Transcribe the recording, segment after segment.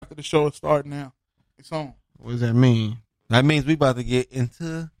after the show is starting now. It's on. What does that mean? That means we about to get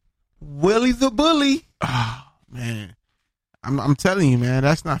into Willie the Bully. Oh man, I'm telling you, man,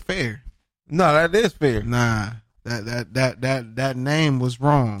 that's not fair. No, that is fair. Nah, that name was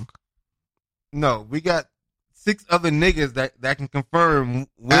wrong. No, we got 6 other niggas that can confirm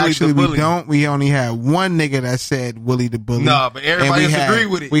Willie Actually, the Bully. we don't. We only had one nigga that said Willie the Bully. No, but everybody else agreed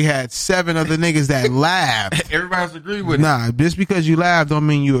with it. We had 7 other niggas that laughed. Everybody else agreed with it. Nah, just because you laugh don't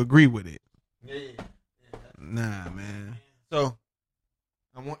mean you agree with it. Yeah. Nah, man. So,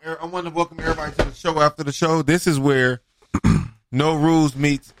 I want to welcome everybody to the show after the show. This is where no rules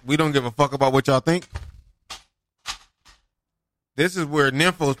meets. We don't give a fuck about what y'all think. This is where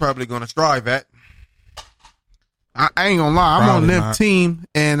Nympho is probably going to strive at. I ain't gonna lie. I'm on Nymph team,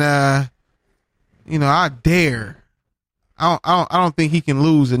 and I dare. I don't think he can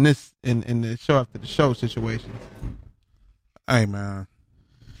lose in this in the show after the show situation. Hey man,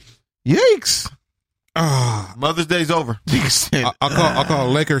 yikes! Mother's Day's over. I'll call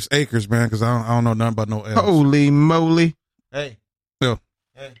Lakers Acres, man, because I don't know nothing about no L's. Holy moly! Hey, yeah.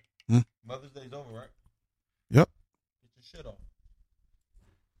 Hey, Mother's Day's over, right? Yep. Get your shit off.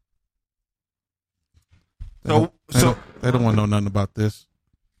 They don't want to know nothing about this.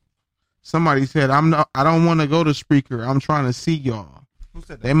 Somebody said I don't want to go to Spreaker. I'm trying to see y'all. Who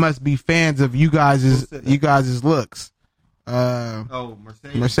said that? They must be fans of you guys' looks.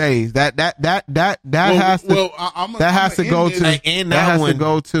 Mercedes. That has to go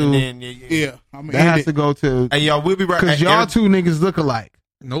to. That has to go to. Hey, y'all, we'll be right. Because y'all two niggas look alike.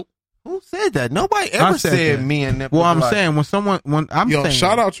 Nope. Who said that? Nobody ever said me and them. Well, I'm saying saying,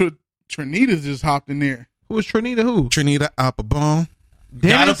 shout out to Trinita just hopped in there. Who is Trinita? Who? Trinita Applebaum.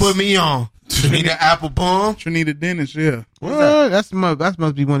 Gotta put me on. Trinita Applebaum. Trinita Dennis, yeah. What? That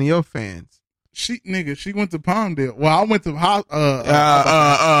must be one of your fans. She went to Palmdale. Well, I went to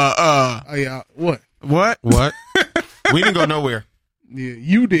yeah. What? We didn't go nowhere. Yeah,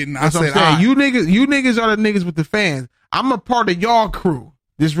 you didn't. That's what I'm saying. You niggas are the niggas with the fans. I'm a part of y'all crew.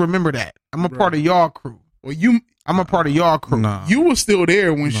 Just remember that. I'm a part of y'all crew. Well, I'm a part of y'all crew. Nah. You were still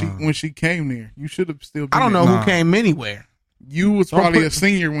there when she came there. You should have still been I don't know who came anywhere. You was probably a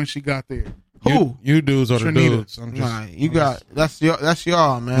senior when she got there. Who? You dudes are the dudes. That's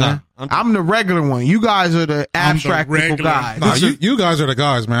y'all, man. Nah, I'm the regular one. You guys are the abstract guys. Nah, you guys are the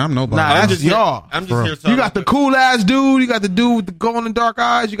guys, man. I'm nobody. Nah, that's y'all. I'm just here. You got the cool ass dude. You got the dude with the golden dark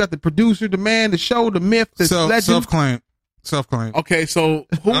eyes. You got the producer, the man, the show, the myth, the legend. Self-claim. Okay, so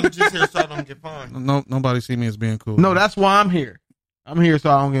who? I'm just here so I don't get fined. No, nobody see me as being cool. No, that's why I'm here. I'm here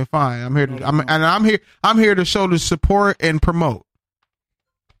so I don't get fined. I'm here to. I'm here to show the support and promote.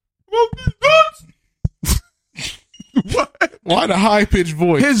 What? Why the high pitched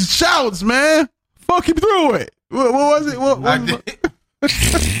voice? His shouts, man. Fuck him through it. What was it?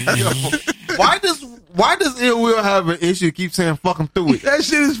 Why does Ill Will have an issue? Keep saying fuck him through it. That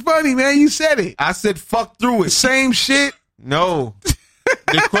shit is funny, man. You said it. I said fuck through it. Same shit. No.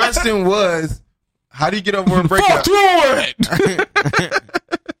 The question was, how do you get over and break fuck up? Through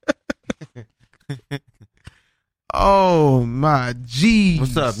it. Oh my jeez.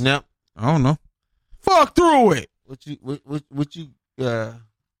 What's up, Nep? I don't know. Fuck through it. What you got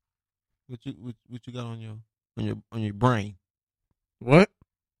on your brain? What?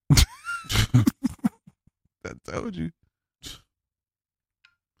 I told you.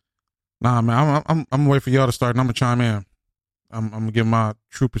 Nah, man. I'm waiting for y'all to start, and I'm gonna chime in. I'm gonna give my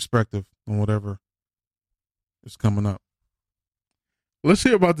true perspective on whatever is coming up. Let's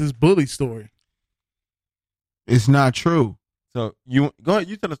hear about this bully story. It's not true. So you go ahead.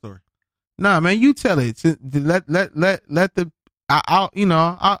 You tell the story. Nah, man, you tell it. Let the. I'll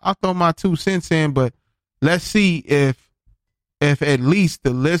throw my 2 cents in, but let's see if at least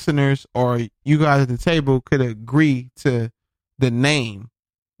the listeners or you guys at the table could agree to the name,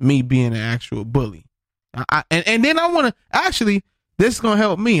 me being an actual bully. And then I want to actually, this is gonna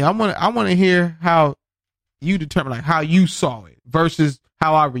help me. I want to hear how you determine, like, how you saw it versus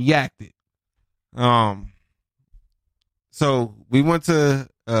how I reacted. So we went to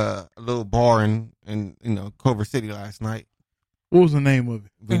a little bar in Culver City last night. What was the name of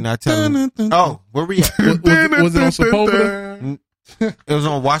it? We not telling. Oh, where we at? Was it on Sepulveda? It was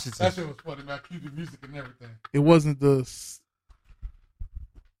on Washington. That shit was funny, man. Cue the music and everything. It wasn't the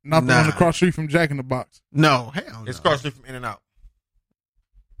one across street from Jack in the Box. No, hell no. It's across street from In and Out.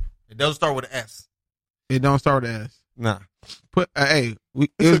 It doesn't start with an S. It don't start with an S. Nah. It's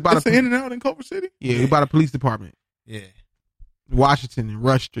an In and Out in Culver City? Yeah, it was by the police department. Yeah. Washington and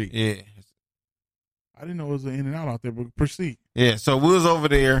Rush Street. Yeah. I didn't know it was an In and Out there, but proceed. Yeah, so we was over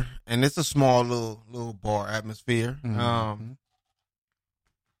there, and it's a small little bar atmosphere. Mm-hmm.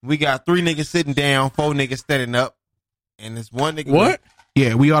 We got 3 niggas sitting down, 4 niggas standing up, and this one nigga. What?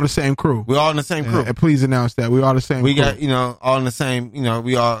 Yeah, we all the same crew. We all in the same crew. And please announce that we all the same. We crew. got all in the same.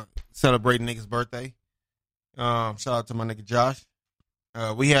 We all celebrating niggas' birthday. Shout out to my nigga Josh.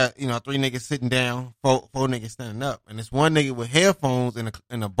 We had 3 niggas sitting down, 4 niggas standing up, and this one nigga with headphones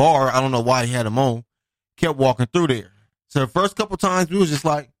in a bar. I don't know why he had them on. Kept walking through there. So the first couple times we was just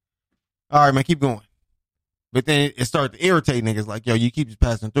like, all right, man, keep going. But then it started to irritate niggas. Like, yo, you keep just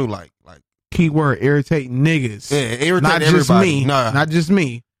passing through. Like keyword irritate niggas. Yeah, irritate not everybody. Just me. Nah. Not just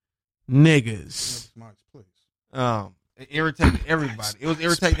me. Niggas. It irritated everybody. It was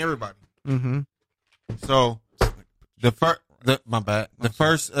irritating everybody. Mm-hmm. So my bad. The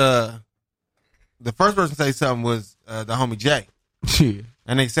first person to say something was the homie Jay. Yeah.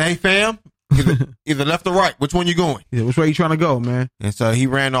 And they say, hey fam, either left or right. Which one you going? Yeah, which way you trying to go, man? And so he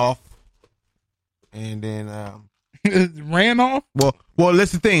ran off. And then ran off. Well,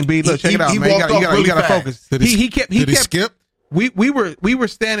 that's the thing, B. Look, check it out, man. You gotta focus. He kept skip. We were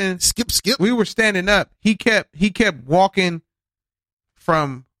standing. Skip. We were standing up. He kept walking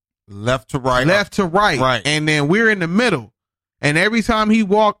from left to right. Right. And then we're in the middle. And every time he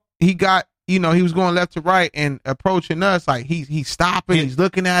walked, he got, he was going left to right and approaching us. Like he's stopping. He's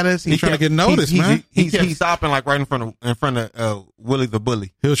looking at us. He's trying to get noticed, man. He kept stopping like right in front of Willie the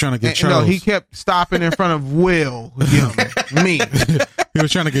Bully. He was trying to get chose. No, he kept stopping in front of Will, me. He was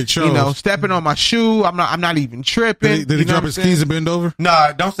trying to get chose. Stepping on my shoe. I'm not even tripping. Did he drop his keys and bend over?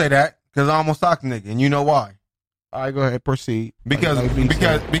 Nah, don't say that because I almost socked the nigga, and you know why. All right, go ahead, proceed. Because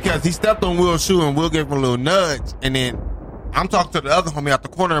he stepped on Will's shoe and Will gave him a little nudge, and then I'm talking to the other homie out the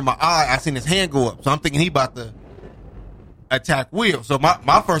corner of my eye. I seen his hand go up, so I'm thinking he about to attack Will. So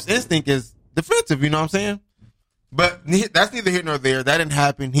my first instinct is defensive. You know what I'm saying? But that's neither here nor there. That didn't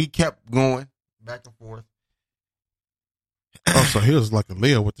happen. He kept going back and forth. Oh, so he was like a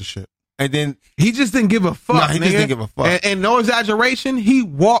Leo with the shit. And then he just didn't give a fuck. Nah, he just didn't give a fuck. And no exaggeration, he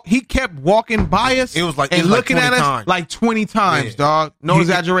kept walking by us. It was like looking like at us times. like 20 times, dog. No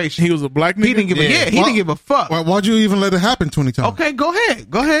exaggeration. He was a black nigga. He didn't give he didn't give a fuck. Why'd you even let it happen 20 times? Okay, go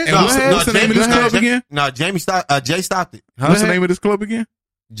ahead. What's the name of this club again? No, Jay stopped it. Huh? What's the name of this club again?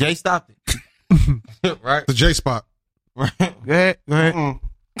 Jay stopped it. Right, the J spot. Right. Go ahead.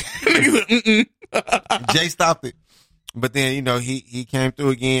 Jay stopped it, but then he came through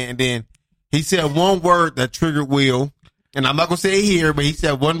again, and then he said one word that triggered Will, and I'm not gonna say it here, but he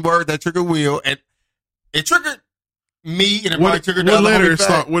said one word that triggered Will, and it triggered me, and it probably triggered the other homie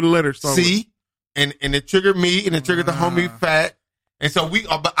Fat. What letter start? C, and it triggered me, and it triggered the homie Fat, and so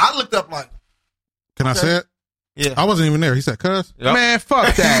but I looked up like, can I say it? Yeah, I wasn't even there. He said, "Cuz, yep. Man,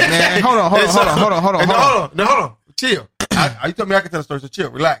 fuck that, man. Hold on. Chill. You told me I could tell the story, so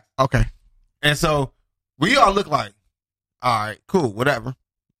chill, relax. Okay. And so we all look like, all right, cool, whatever.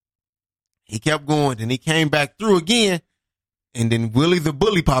 He kept going, then he came back through again, and then Willie the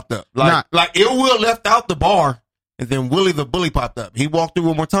Bully popped up. Like Ill Will left out the bar, and then Willie the Bully popped up. He walked through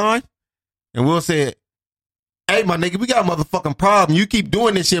one more time, and Will said, hey, my nigga, we got a motherfucking problem. You keep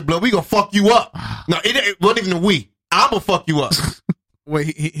doing this shit, blood. We gonna fuck you up. No, it wasn't even a we. I'm gonna fuck you up.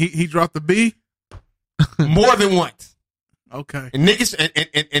 Wait, he dropped the B? More than once. Okay. And niggas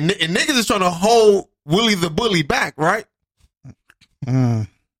and niggas is trying to hold Willie the Bully back, right? And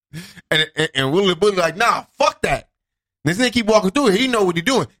Willie the Bully like, nah, fuck that. This nigga keep walking through it. He know what he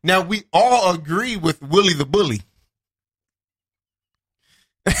doing. Now we all agree with Willie the Bully.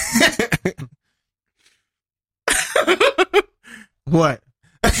 What?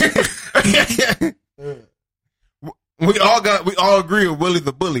 We all agree with Willie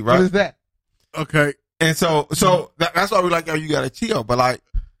the Bully, right? What is that? Okay. And so that's why we like, yo, you gotta chill. But like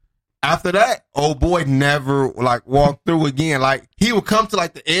after that, old boy never like walked through again. Like he would come to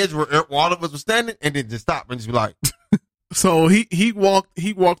like the edge where all of us were standing and then just stop and just be like. So he walked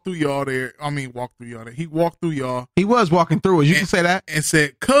through y'all there. I mean, walked through y'all there. He walked through y'all. He was walking through us. You can say that and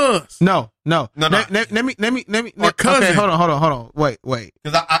said, "Cuz." No. No. Let me. Cousin. Okay, hold on. Wait.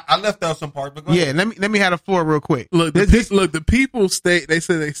 Because I left out some parts. But go ahead. Let me have the floor real quick. Look, the people stayed. They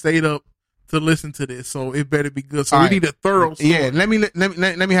said they stayed up to listen to this, so it better be good. So we need a thorough story. Yeah, let me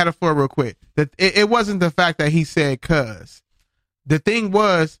have the floor real quick. It wasn't the fact that he said "cuz." The thing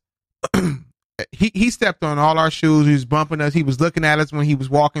was, he stepped on all our shoes. He was bumping us. He was looking at us when he was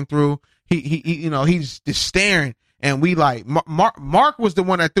walking through. He's just staring, and we like Mark was the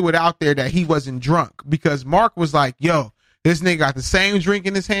one that threw it out there that he wasn't drunk, because Mark was like, "Yo, this nigga got the same drink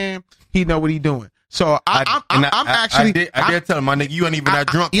in his hand. He know what he doing." So I did tell him, my nigga, you ain't even that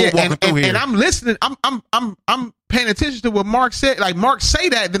drunk. Walking through here. And I'm listening. I'm paying attention to what Mark said. Like Mark say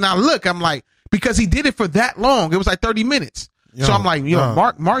that, then I look. I'm like, because he did it for that long. It was like 30 minutes. So I'm like,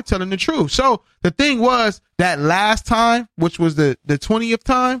 Mark telling the truth. So the thing was that last time, which was the 20th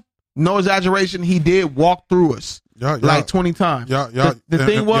time, no exaggeration, he did walk through us like 20 times. The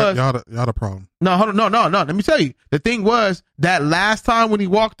thing was, y'all the problem. No, hold on, no. Let me tell you. The thing was that last time when he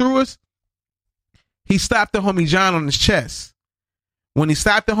walked through us, he slapped the homie John on his chest. When he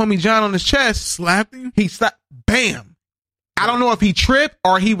slapped the homie John on his chest, slapped him. He slapped. Bam. I don't know if he tripped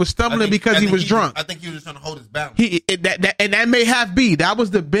or he was stumbling because he was drunk. I think he was just trying to hold his balance. That may have been. That was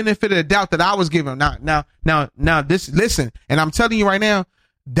the benefit of the doubt that I was giving him. Now, listen, and I'm telling you right now,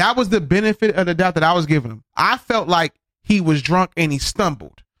 that was the benefit of the doubt that I was giving him. I felt like he was drunk and he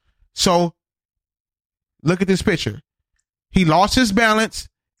stumbled. So, look at this picture. He lost his balance.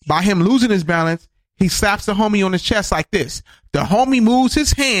 By him losing his balance, he slaps the homie on his chest like this. The homie moves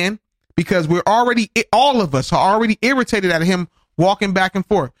his hand because all of us are already irritated at him walking back and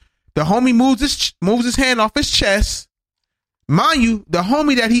forth. The homie moves his hand off his chest. Mind you, the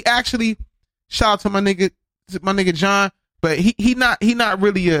homie that he actually, shout out to my nigga John, but he not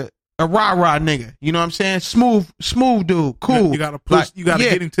really a rah-rah nigga. You know what I'm saying? Smooth dude. Cool. You gotta push, you gotta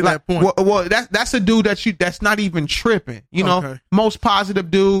get him to that point. Well, that's a dude that's not even tripping. You know, most positive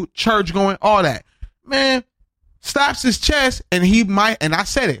dude, church going, all that. Man, slaps his chest and and I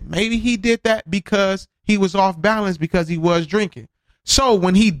said it, maybe he did that because he was off balance because he was drinking. So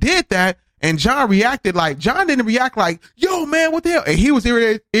when he did that and John didn't react like, yo man, what the hell? And he was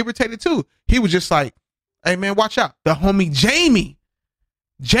irritated too. He was just like, hey man, watch out. The homie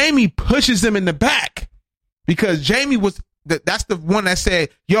Jamie pushes him in the back because Jamie that's the one that said,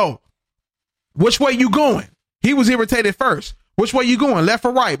 yo, which way you going? He was irritated first. Which way you going? Left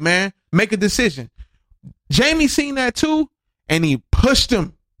or right, man? Make a decision. Jamie seen that too, and he pushed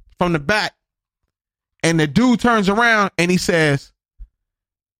him from the back. And the dude turns around and he says,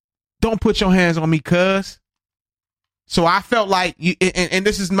 don't put your hands on me, cuz. So I felt like, and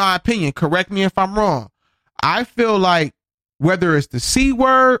this is my opinion, correct me if I'm wrong. I feel like whether it's the C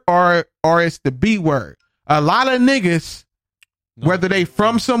word or it's the B word, a lot of niggas, whether they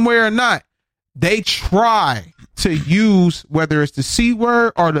from somewhere or not, they try to use whether it's the C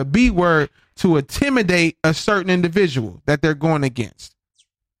word or the B word to intimidate a certain individual that they're going against.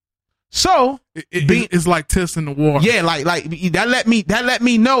 So it's like testing the water. Yeah, like that let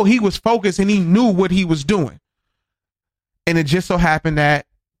me know he was focused and he knew what he was doing. And it just so happened that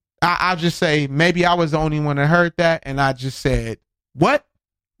I'll just say maybe I was the only one that heard that, and I just said, "What?"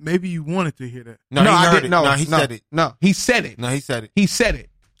 Maybe you wanted to hear that. No, I didn't. No, he said it. No, he said it. No, he said it. He said it.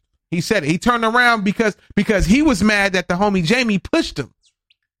 He said it. He turned around because he was mad that the homie Jamie pushed him.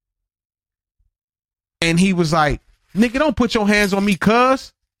 And he was like, nigga, don't put your hands on me,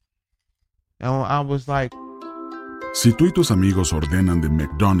 cuz. And I was like, si tú y tus amigos ordenan de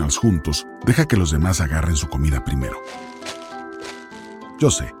McDonald's juntos, deja que los demás agarren su comida primero. Yo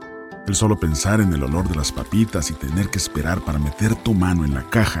sé, el solo pensar en el olor de las papitas y tener que esperar para meter tu mano en la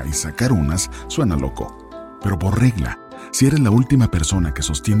caja y sacar unas suena loco. Pero por regla, si eres la última persona que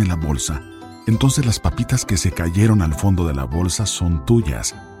sostiene la bolsa, entonces las papitas que se cayeron al fondo de la bolsa son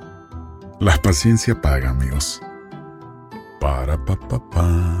tuyas. La paciencia paga, amigos. Para pa pa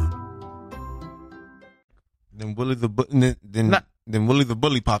pa. Then Willie the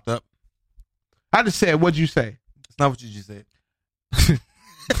bully popped up. I just said, what'd you say? It's not what you just said.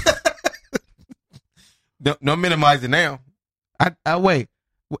 Don't minimize it now. I wait.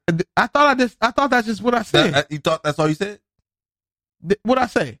 I thought that's just what I said. You thought that's all you said? What I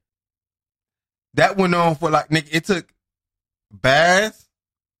say? That went on for like, nigga, it took Baz,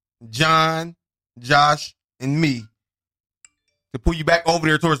 John, Josh, and me to pull you back over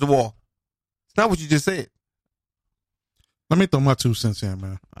there towards the wall. It's not what you just said. Let me throw my 2 cents in,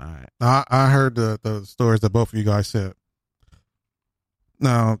 man. All right. I heard the stories that both of you guys said.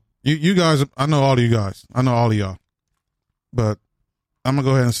 Now, you guys, I know all of you guys. I know all of y'all. But I'm going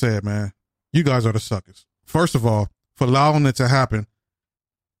to go ahead and say it, man. You guys are the suckers. First of all, for allowing it to happen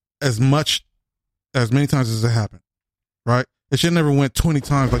as many times as it happened, right? It should never went 20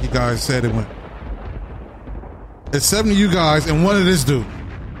 times like you guys said it went. It's 7 of you guys and one of this dude.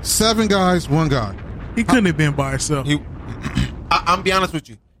 7 guys, 1 guy. He couldn't have been by himself. I'm be honest with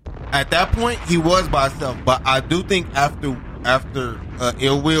you. At that point, he was by himself. But I do think after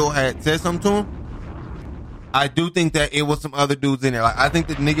Ill Will had said something to him, I do think that it was some other dudes in there. Like I think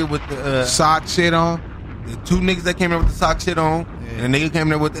the nigga with the sock shit on, the 2 niggas that came there with the sock shit on, and the nigga came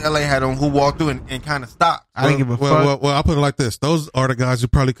there with the LA hat on, who walked through and kind of stopped. I didn't give a fuck. Well, I'll put it like this: those are the guys who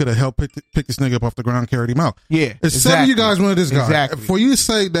probably could have helped pick this nigga up off the ground, and carried him out. Yeah, it's exactly. 7 of you guys wanted this guy. Exactly. For you to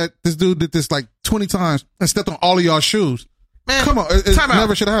say that this dude did this like 20 times and stepped on all of y'all's shoes, Man, come on, it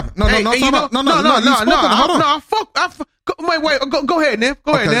never should have happened. No. Wait. Go ahead, Nip.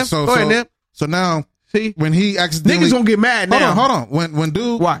 Go ahead, Nip. So now, see, when he accidentally, niggas gonna get mad now. Hold on. When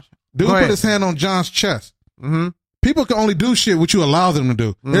dude put his hand on John's chest. Mm-hmm. People can only do shit what you allow them to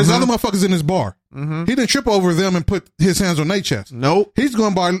do. Mm-hmm. There's other motherfuckers in this bar. Mm-hmm. He didn't trip over them and put his hands on their chest. Nope. He's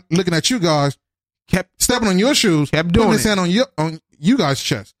going by looking at you guys, kept stepping on your shoes, kept doing putting his hand on you guys'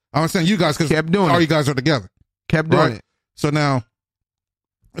 chest. I'm saying you guys because all you guys are together. Kept doing it. So now,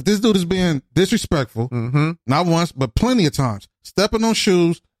 if this dude is being disrespectful, not once, but plenty of times, stepping on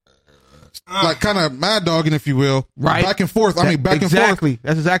shoes, like kind of mad dogging, if you will, back and forth. Back and forth. Exactly.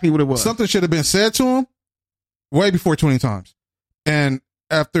 That's exactly what it was. Something should have been said to him way before 20 times. And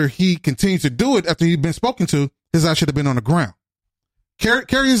after he continued to do it, after he'd been spoken to, his ass should have been on the ground.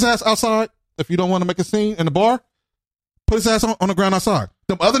 Carry his ass outside if you don't want to make a scene in the bar. Put his ass on the ground outside.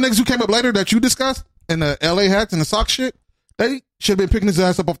 The other niggas who came up later that you discussed in the LA hats and the sock shit, they should have been picking his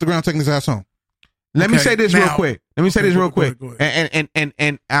ass up off the ground, taking his ass home. Let me say this real quick. And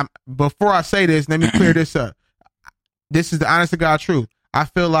before I say this, let me clear this up. This is the honest to God truth. I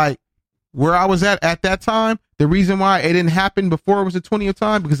feel like where I was at that time, the reason why it didn't happen before it was the 20th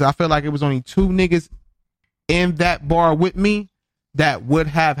time, because I felt like it was only two niggas in that bar with me that would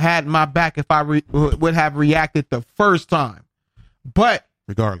have had my back if I would have reacted the first time. But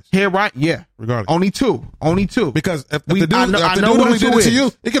regardless, regardless, only two. Because if the dude only did it to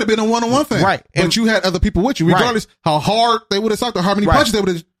you, it could have been a one-on-one thing, right? But you had other people with you, regardless how hard they would have sucked or how many punches they would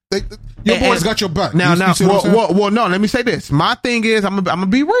have. Your boys got your back. Now, no. Let me say this. My thing is, I'm gonna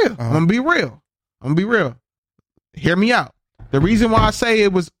be real. I'm gonna be real. Hear me out. The reason why I say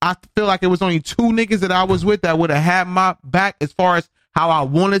I feel like it was only two niggas that I was with that would have had my back as far as how I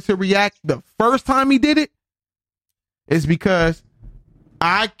wanted to react the first time he did it, is because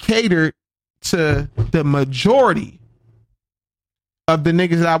I catered to the majority of the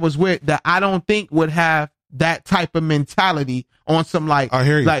niggas that I was with that I don't think would have that type of mentality on some like, I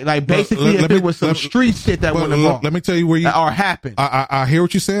hear you. like basically if it was some street shit that went involved. Let me tell you where or happened. I hear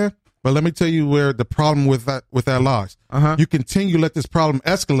what you're saying, but let me tell you where the problem with that lies. You continue to let this problem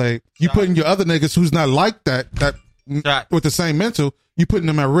escalate. You putting your other niggas who's not like that with the same mental, you putting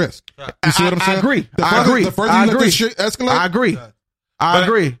them at risk. You see what I'm saying? I agree. The further you let this shit escalate, I agree. I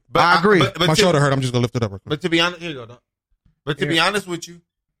agree. But my shoulder hurt. I'm just gonna lift it up. But to be honest, here you go. Dog. But to be honest with you,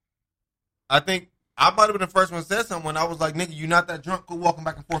 I think I might have been the first one to say something when I was like, "Nigga, you not that drunk? Go walking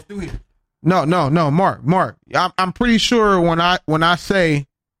back and forth through here." No, Mark. I'm pretty sure when I say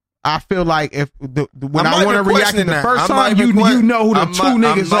I feel like if when I want to react the first time, you know who the two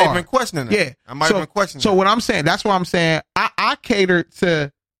niggas are. I might have been questioning that. Yeah, I might have been questioning. So what I'm saying, that's what I'm saying. I catered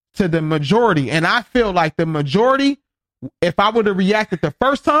to the majority, and I feel like the majority, if I would have reacted the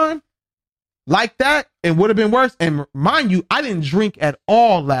first time like that, it would have been worse. And mind you, I didn't drink at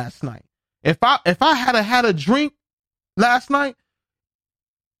all last night. If I had a drink last night,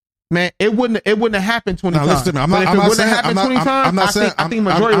 man, it wouldn't have happened 20 times. Listen to me. But if it wouldn't have happened 20 times, I think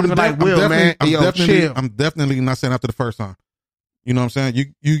majority would have been like, Will, man, chill. I'm definitely not saying after the first time. You know what I'm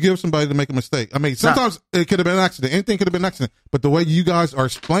saying? You give somebody to make a mistake. I mean, sometimes it could have been an accident. Anything could have been an accident. But the way you guys are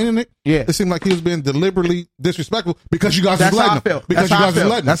explaining it, it seemed like he was being deliberately disrespectful because you guys was letting him. Because you guys was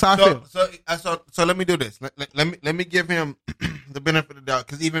letting him. That's how I feel. So let me do this. Let me give him the benefit of the doubt,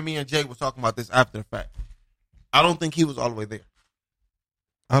 because even me and Jay was talking about this after the fact. I don't think he was all the way there.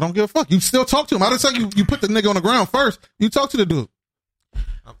 I don't give a fuck. You still talk to him. I didn't say you put the nigga on the ground first. You talk to the dude.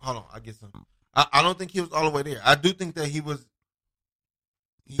 Hold on, I get something. I don't think he was all the way there. I do think that he was.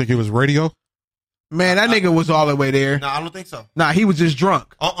 Think it was radio? Man, that nigga was all the way there. No, I don't think so. Nah, he was just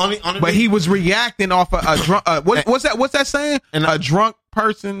drunk. But he was reacting off of a drunk. What's that saying? And a drunk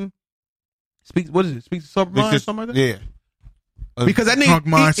person speaks. What is it? Speaks to sober mind, something like that. Yeah. Because that nigga, drunk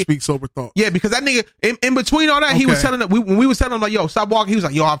mind speaks sober thought. Yeah, because that nigga in between all that, he was telling when we was telling him like, yo, stop walking. He was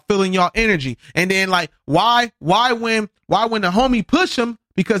like, yo, I'm feeling y'all energy. And then like, why when the homie pushed him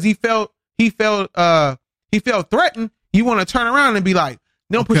because he felt threatened, you want to turn around and be like,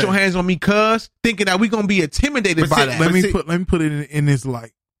 don't put your hands on me, cuz, thinking that we gonna be intimidated by that. Let me put it in this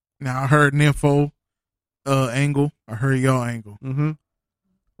light. Now I heard Nympho angle. I heard y'all angle. Mm-hmm.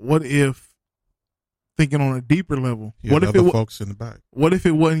 What if, thinking on a deeper level, what if folks in the back? What if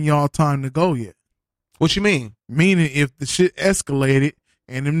it wasn't y'all time to go yet? What you mean? Meaning if the shit escalated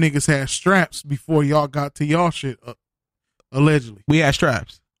and them niggas had straps before y'all got to y'all shit, allegedly. We had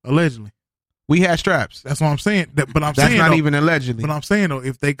straps. Allegedly. We had straps. That's what I'm saying. But I'm That's saying not though, even allegedly. But I'm saying though,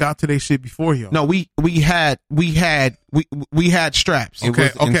 if they got to their shit before y'all. No, we had straps.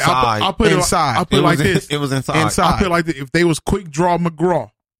 Okay. I'll put inside. I'll put it like this. It was inside. I'll put it like this. If they was quick draw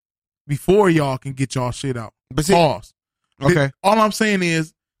McGraw before y'all can get y'all shit out. But see, pause. Okay. All I'm saying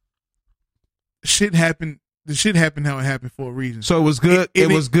is, shit happened. The shit happened how it happened for a reason. So it was good.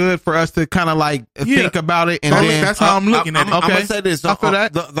 It was good for us to kind of like think about it, and then that's how I'm looking at it. I'm gonna say this. I feel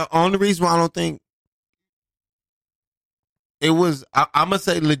that. The only reason why I don't think it was, I'm gonna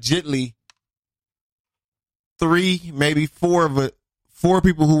say legitly 3, maybe 4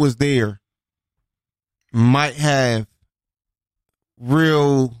 people who was there might have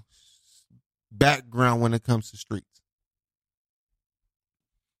real background when it comes to streets.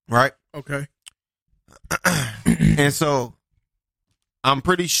 Right? Okay. And so I'm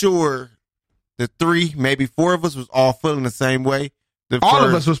pretty sure the 3, maybe 4 of us was all feeling the same way. All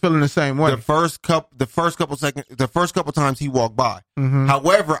of us was feeling the same way. The first couple times he walked by. Mm-hmm.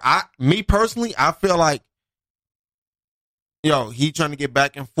 However, me personally, I feel like, he trying to get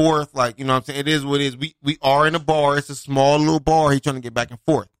back and forth. Like, you know what I'm saying? It is what it is. We are in a bar. It's a small little bar. He trying to get back and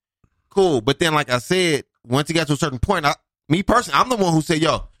forth. Cool. But then, like I said, once he got to a certain point, me personally, I'm the one who said,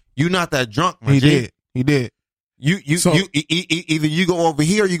 yo, you not that drunk, my G. He did. Either you go over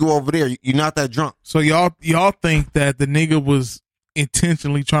here or you go over there. You're not that drunk. So y'all think that the nigga was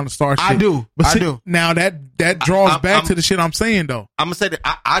intentionally trying to start shit? I do. I do. Now that draws back to the shit I'm saying though. I'm gonna say that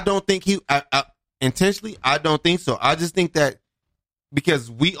I don't think he intentionally. I don't think so. I just think that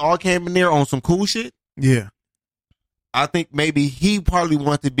because we all came in there on some cool shit. Yeah. I think maybe he probably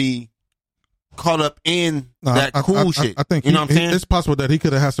wanted to be caught up in that cool shit. I think you know what I'm saying. It's possible that he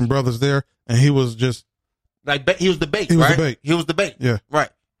could have had some brothers there, and he was just like he was the bait. He was right? the bait. He was the bait. Yeah. Right.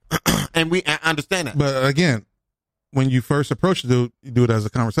 And I understand that. But again, when you first approach the dude, you do it as a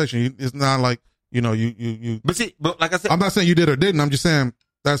conversation. It's not like you. But see, like I said, I'm not saying you did or didn't. I'm just saying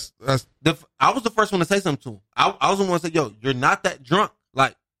that's. I was the first one to say something to him. I was the one to say, "Yo, you're not that drunk."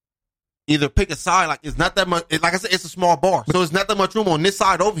 Like, either pick a side. Like, it's not that much. Like I said, it's a small bar, so it's not that much room on this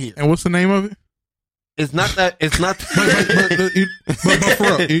side over here. And what's the name of it? It's not that. It's not. but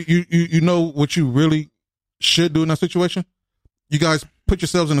for real, you know what you really should do in that situation? You guys put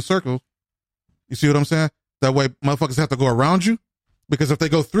yourselves in a circle. You see what I'm saying? That way, motherfuckers have to go around you, because if they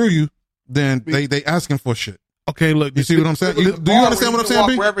go through you, then they asking for shit. Okay, look. You see what I'm saying? Do you understand what I'm saying?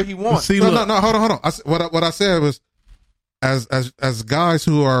 Walk wherever he wants. See, no, hold on. What I said was, as guys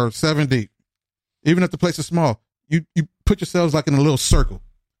who are 7 deep, even if the place is small, you put yourselves like in a little circle,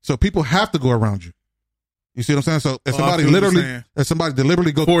 so people have to go around you. You see what I'm saying? So if somebody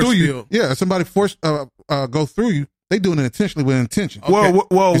deliberately go through you, if somebody go through you, they doing it intentionally with intention. Okay.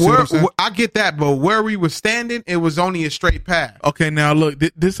 Well, I get that, but where we were standing, it was only a straight path. Okay, now look,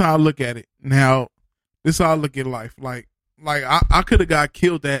 this is how I look at it. Now, this is how I look at life. Like I could have got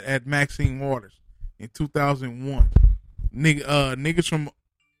killed at Maxine Waters in 2001. Niggas from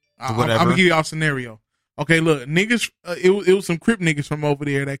I'm gonna give y'all a scenario. Okay, look, niggas. It was some Crip niggas from over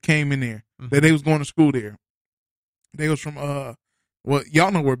there that came in there. Mm-hmm. That they was going to school there. They was from well,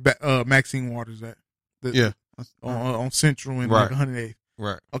 y'all know where Maxine Waters at. On Central and like 108th.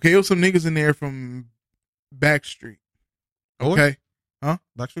 Right. Okay, it was some niggas in there from Backstreet. Okay. Huh?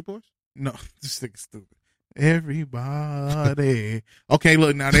 Backstreet Boys? No, this nigga's stupid. Everybody. Okay,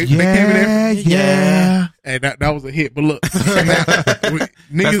 look, now they came in there. Yeah. Hey, that was a hit. But look,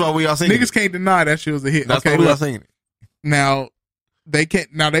 that's why we all singing niggas can't deny that shit was a hit. That's why we all singing it. Now they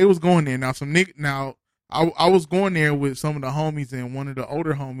can't. Now they was going there. Now some nigga. Now I was going there with some of the homies, and one of the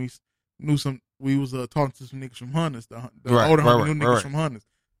older homies knew some. We was talking to some niggas from Hunters. The older homie knew niggas from Hunters.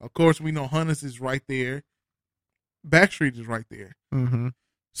 Of course, we know Hunters is right there. Backstreet is right there. Mm-hmm.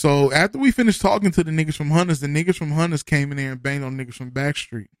 So after we finished talking to the niggas from Hunters, the niggas from Hunters came in there and banged on niggas from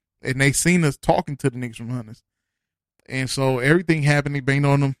Backstreet. And they seen us talking to the niggas from Hunters. And so everything happened, they banged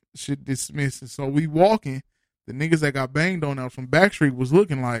on them, shit dismissed. And so we walking, the niggas that got banged on out from Backstreet was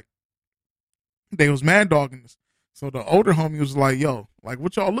looking like they was mad dogging us. So the older homie was like, yo, like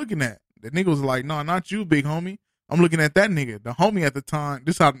what y'all looking at? The nigga was like, no, not you, big homie. I'm looking at that nigga. The homie at the time,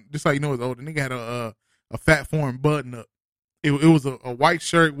 this how you know it's old. The nigga had a Fat Form button up. It was a white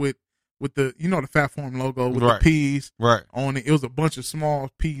shirt with the, you know, the Fat Form logo with the P's on it. It was a bunch of small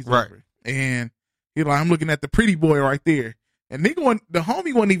P's over it. And he like, I'm looking at the pretty boy right there. And the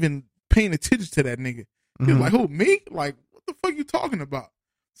homie wasn't even paying attention to that nigga. He was like, who, me? Like, what the fuck you talking about?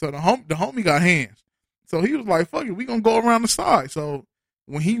 So the homie got hands. So he was like, fuck it, we gonna go around the side. So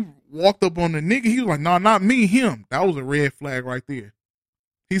when he walked up on the nigga, he was like, nah, not me, him. That was a red flag right there.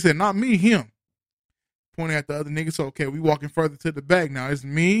 He said, not me, him. Pointing at the other niggas. So, okay, we walking further to the back now. It's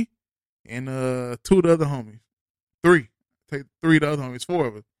me and 2 of the other homies. 3. Take 3 of the other homies, 4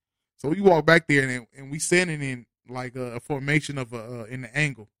 of us. So we walk back there and we standing in like a formation of in the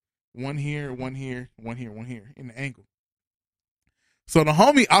angle. One here, one here, one here, one here, in the angle. So the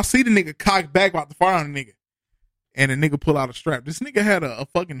homie, I see the nigga cock back about to fire on the nigga. and a nigga pull out a strap. This nigga had a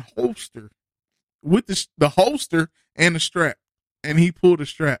fucking holster with the holster and the strap, and he pulled the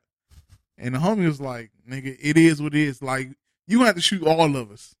strap. And the homie was like, nigga, it is what it is. Like, you gonna have to shoot all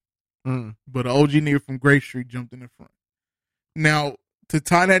of us. But an OG nigga from Grape Street jumped in the front. Now, to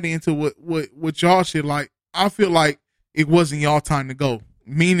tie that into what y'all shit, like, I feel like it wasn't y'all time to go.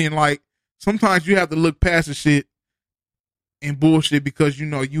 Meaning, like, sometimes you have to look past the shit and bullshit because you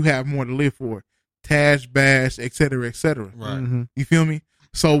know you have more to live for. Tash, Bash, et cetera, et cetera. Right. You feel me?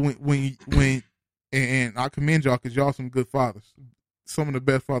 So when and I commend y'all because y'all some good fathers. Some of the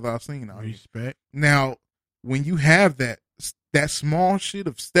best fathers I've seen out here. Respect. Now, when you have that small shit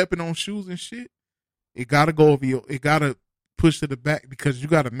of stepping on shoes and shit, it gotta go over it gotta push to the back because you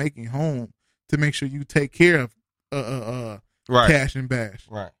gotta make it home to make sure you take care of Cash and Bash.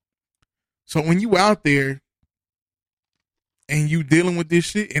 Right. So when you out there and you dealing with this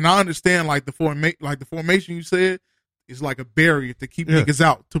shit, and I understand like the formation you said is like a barrier to keep niggas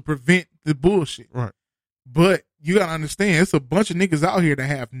out to prevent the bullshit. Right. But you gotta understand, it's a bunch of niggas out here that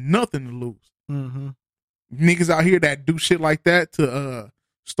have nothing to lose. Mm-hmm. Niggas out here that do shit like that to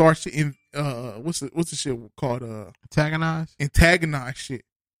start shit in what's the shit called antagonize shit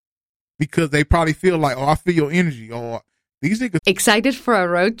because they probably feel like, oh, I feel your energy, or these niggas. Excited for a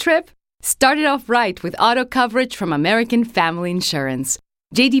road trip? Start it off right with auto coverage from American Family Insurance.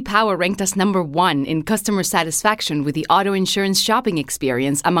 J.D. Power ranked us #1 in customer satisfaction with the auto insurance shopping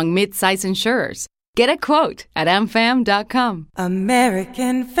experience among mid-size insurers. Get a quote at amfam.com.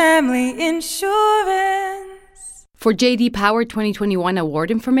 American Family Insurance. For J.D. Power 2021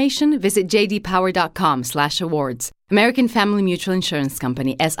 award information, visit jdpower.com/awards. American Family Mutual Insurance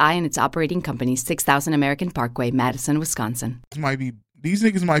Company, S.I. and its operating companies, 6000 American Parkway, Madison, Wisconsin. These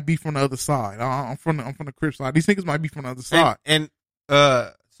niggas might be from the other side. I'm from the Crip side. These niggas might be from the other side. And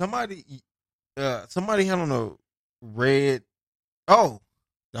somebody had on a red. Oh,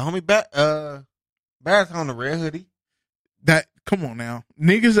 the homie Bass on the red hoodie. Come on now.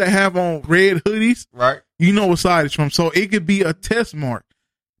 Niggas that have on red hoodies, right? You know what side it's from. So it could be a test mark.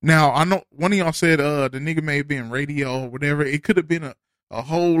 Now, I know one of y'all said the nigga may have been radio or whatever. It could have been a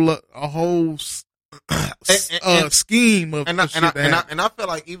whole scheme of and shit. I feel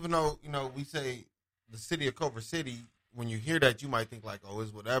like even though, we say the city of Culver City, when you hear that, you might think like, oh,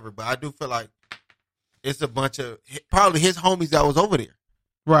 it's whatever. But I do feel like it's a bunch of probably his homies that was over there.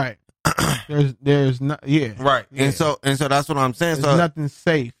 Right. There's not, yeah. Right. Yeah. And so that's what I'm saying. There's nothing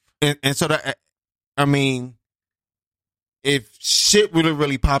safe. And so that, I mean, if shit would have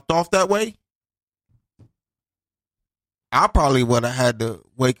really popped off that way, I probably would have had to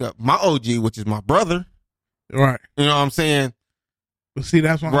wake up my OG, which is my brother. Right. You know what I'm saying? But see,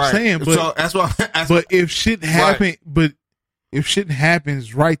 that's what I'm saying. But so that's what. If shit happen, if shit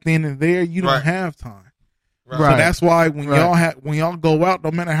happens right then and there, you don't have time. Right. So that's why when y'all go out,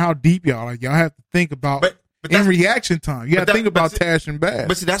 no matter how deep y'all are, y'all have to think about in reaction time. You have to think about Tash and Bash.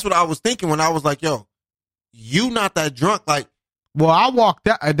 But see, that's what I was thinking when I was like, yo, you not that drunk. Like, well, I walked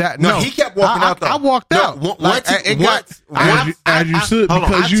out. He kept walking out though. I walked out. As you should,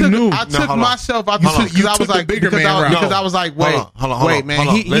 because you knew. I took myself out because I was like, because I was like, wait, man.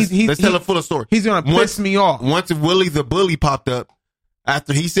 Let's tell a fuller story. He's gonna piss me off. Once Willie the Bully popped up,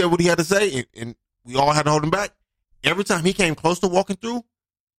 after he said what he had to say, and we all had to hold him back. Every time he came close to walking through,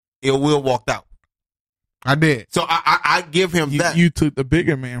 Will walked out. I did. So I give him that. You took the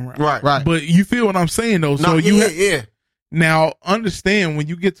bigger man route. Right. But you feel what I'm saying though. So yeah. Now understand when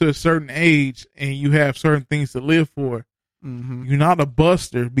you get to a certain age and you have certain things to live for, you're not a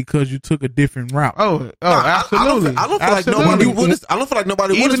buster because you took a different route. Absolutely. I don't feel like nobody would. I don't feel like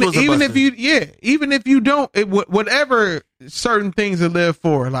nobody would. Even if you don't, whatever certain things to live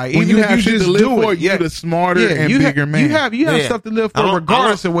for, like when even you if have you shit just to live do for, it, you're the smarter and bigger man. You have stuff to live for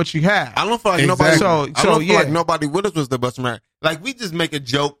regardless of what you have. I don't feel like nobody. I don't feel like nobody with us was the buster man. Like we just make a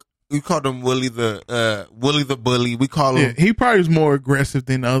joke. We called him Willie the Bully. We call him. He probably was more aggressive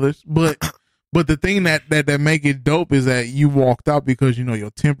than others, but the thing that make it dope is that you walked out because you know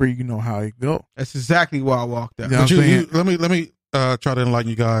your temper, you know how it go. That's exactly why I walked out. You know let me try to enlighten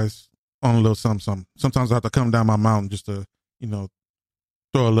you guys on a little something. Sometimes I have to come down my mountain just to throw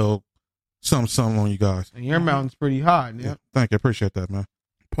a little something on you guys. And your mountain's pretty high. Yeah, thank you, appreciate that, man.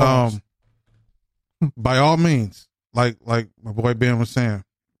 Pause. By all means, like my boy Ben was saying,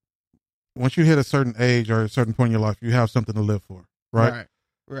 once you hit a certain age or a certain point in your life, you have something to live for, right?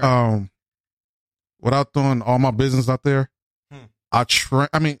 Without throwing all my business out there, let's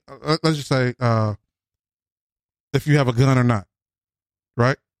just say, if you have a gun or not,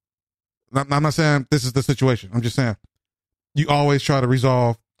 right? I'm not saying this is the situation. I'm just saying you always try to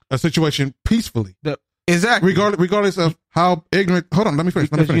resolve a situation peacefully. Exactly. Regardless of how ignorant. Hold on, let me finish.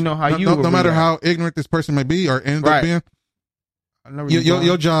 Because you know how no matter how ignorant this person may be or ends up being,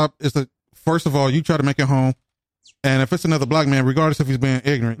 your job is to, first of all, you try to make it home. And if it's another black man, regardless if he's being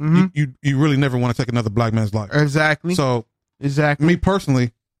ignorant, you really never want to take another black man's life. Exactly. So, me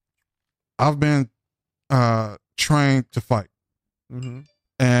personally, I've been trained to fight.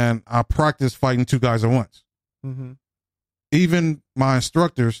 And I practice fighting two guys at once. Even my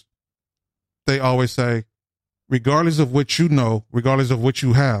instructors, they always say, regardless of what you know, regardless of what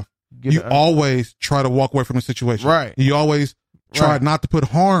you have, you always try to walk away from the situation. Right. You always try not to put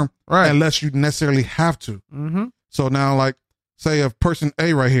harm unless you necessarily have to. So now, like, say a person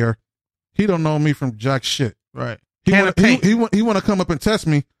A right here, he don't know me from jack shit. Right. He want to come up and test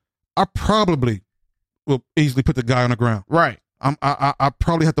me. I probably will easily put the guy on the ground. Right. I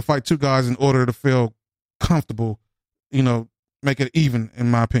probably have to fight two guys in order to feel comfortable, make it even,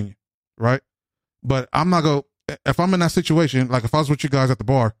 in my opinion. Right. But I'm not going to, if I'm in that situation, like if I was with you guys at the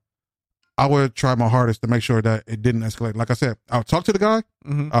bar, I would try my hardest to make sure that it didn't escalate. Like I said, I'll talk to the guy.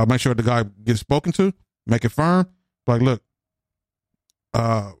 I'll make sure the guy gets spoken to, make it firm. Like, look,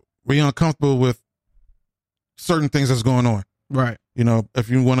 we're uncomfortable with certain things that's going on. Right. If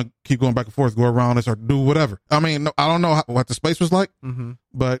you want to keep going back and forth, go around this or do whatever. I mean, I don't know what the space was like,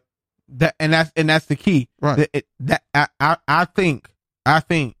 but that's the key. Right. I think,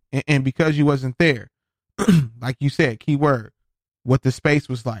 and because you wasn't there, like you said, key word, what the space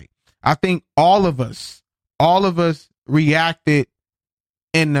was like. I think all of us reacted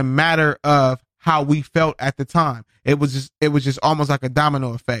in the matter of how we felt at the time. It was just almost like a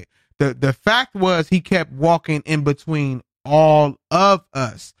domino effect. The fact was he kept walking in between all of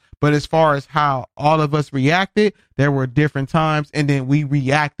us. But as far as how all of us reacted, there were different times, and then we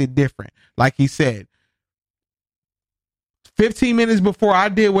reacted different. Like he said, 15 minutes before I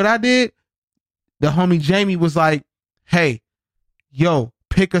did what I did, the homie Jamie was like, hey, yo,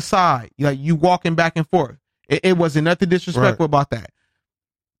 pick a side. Like, you walking back and forth. It wasn't nothing disrespectful about that.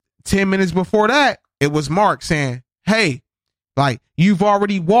 10 minutes before that, it was Mark saying, hey, like, you've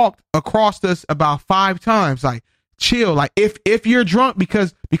already walked across us about 5 times. Like, chill. Like, if you're drunk,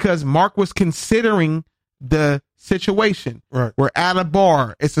 because Mark was considering the situation. Right. We're at a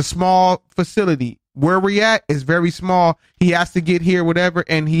bar. It's a small facility. Where we at is very small. He has to get here, whatever,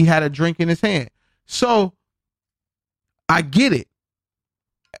 and he had a drink in his hand. So I get it.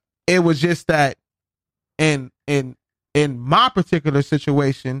 It was just that in my particular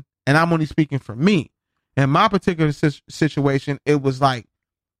situation, and I'm only speaking for me, in my particular situation, it was like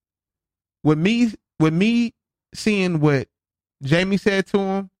with me seeing what Jamie said to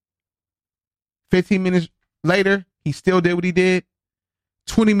him, 15 minutes later, he still did what he did.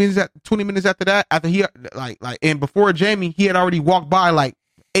 20 minutes after that, after he like and before Jamie, he had already walked by like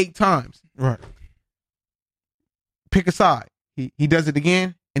 8 times. Right. Pick a side. He does it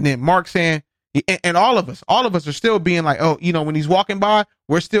again, and then Mark saying, and all of us are still being like, oh, when he's walking by,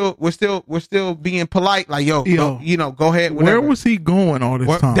 we're still being polite, like, yo, go ahead. Whatever. Where was he going all this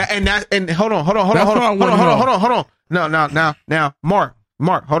time? Hold on. No, now, Mark,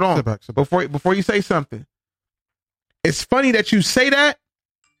 hold on. Sit back. Before you say something, it's funny that you say that,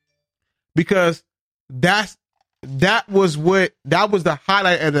 because that was the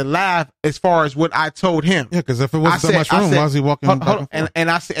highlight of the laugh as far as what I told him. Yeah, because if it wasn't so much room, why is he walking? And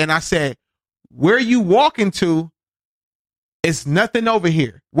I said, where you walking to? It's nothing over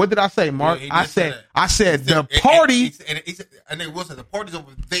here. What did I say, Mark? I said the party. And they will say the party's over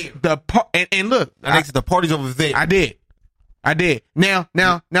there. And look, and they said the party's over there. I did. Now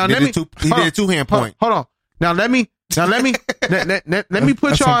let me. He did a 2-hand point. Hold on. Now let me put y'all. Let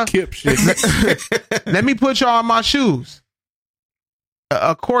me put y'all in my shoes.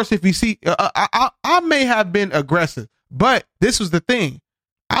 Of course, if you see, I may have been aggressive, but this was the thing.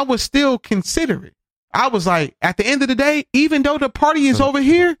 I was still considerate. I was like, at the end of the day, even though the party is over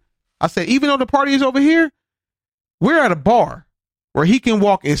here, we're at a bar where he can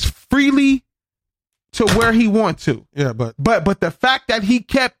walk as freely to where he wants to. Yeah, but the fact that he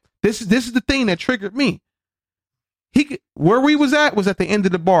kept this is the thing that triggered me. Where we was at the end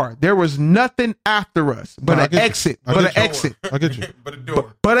of the bar. There was nothing after us but an exit. I get you. But a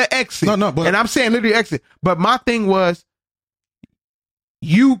door. But an exit. No, but, and I'm saying literally exit. But my thing was,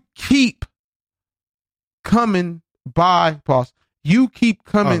 you keep coming by, pause. You keep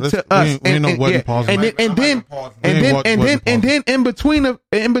coming to us, and then in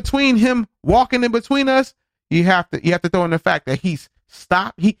between him walking in between us, you have to throw in the fact that he's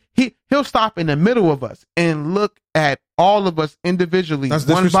stopped. He'll stop in the middle of us and look at all of us individually, that's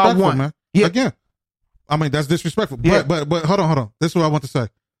one by one. Man. Yeah. Again, I mean, that's disrespectful. Yeah. But hold on. This is what I want to say.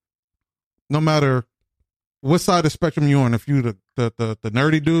 No matter what side of the spectrum you on. If you the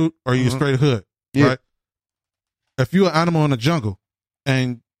nerdy dude or you straight hood, right? If you an animal in the jungle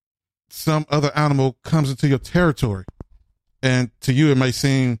and some other animal comes into your territory, and to you it may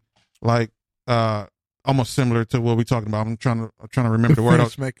seem like almost similar to what we're talking about. I'm trying to remember the word.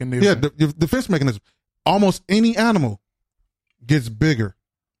 Defense mechanism. Yeah, the defense mechanism. Almost any animal gets bigger.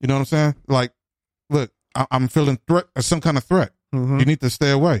 You know what I'm saying? Like, look, I'm feeling some kind of threat. Mm-hmm. You need to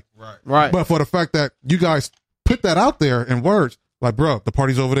stay away. Right. But for the fact that you guys put that out there in words, like, bro, the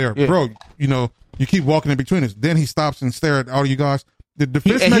party's over there. Yeah. Bro, you know, you keep walking in between us. Then he stops and stares at all you guys. The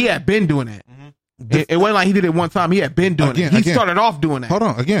defense He had been doing that. It wasn't like he did it one time. He had been doing it. He started off doing that. Hold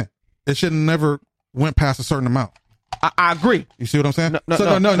on. Again, it should never went past a certain amount. I agree. You see what I'm saying? No,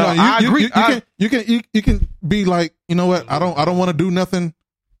 I agree. You can be like, you know what? I don't want to do nothing.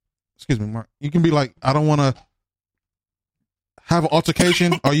 Excuse me, Mark. You can be like, I don't want to have an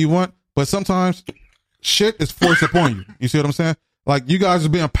altercation or you want, but sometimes shit is forced upon you. You see what I'm saying? Like, you guys are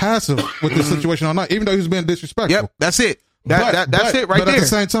being passive with this situation all night, even though he was being disrespectful. Yep, that's it. That's it right there. But at the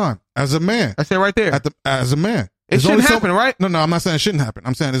same time, as a man, that's it right there. As a man, it shouldn't happen, right? No, I'm not saying it shouldn't happen.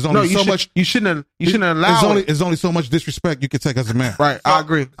 I'm saying there's only so much. You shouldn't allow. There's only so much disrespect you can take as a man. Right. I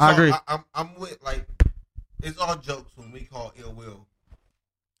agree. I'm with, like, it's all jokes when we call ill will.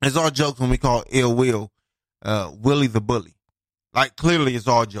 It's all jokes when we call ill will, Willie the Bully. Like, clearly it's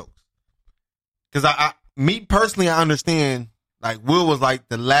all jokes. Cause me personally, I understand, like, Will was like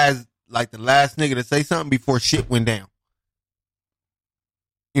the last nigga to say something before shit went down.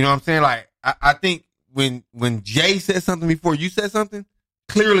 You know what I'm saying? Like, I think when Jay said something before you said something,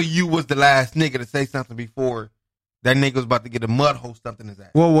 clearly you was the last nigga to say something before that nigga was about to get a mud hole stuffed in his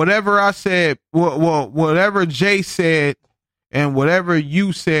ass. Well, whatever I said, whatever Jay said, and whatever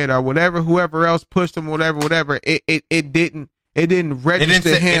you said, or whatever whoever else pushed him, whatever, it didn't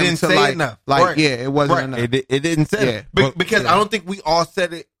register him. It didn't to say like, enough. Like, right. yeah, it wasn't right. enough. It didn't say it. Because I don't think we all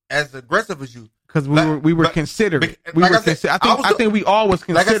said it as aggressive as you. Because we were considerate. I think we all was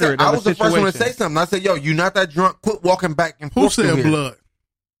considerate. Like I was the first one to say something. I said, "Yo, you're not that drunk. Quit walking back and forth." Who said blood?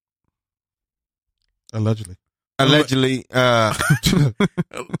 Allegedly. Okay.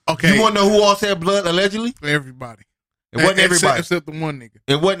 You want to know who all said blood? Allegedly. Everybody. It wasn't everybody except the one nigga.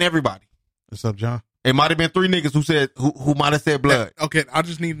 It wasn't everybody. What's up, John? It might have been 3 niggas who said who might have said blood. Okay, I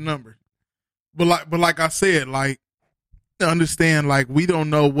just need a number. But like I said, like, understand, like, we don't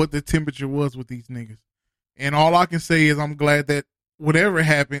know what the temperature was with these niggas, and all I can say is I'm glad that whatever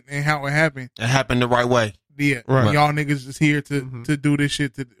happened and how it happened the right way. Yeah, right. Y'all niggas is here to do this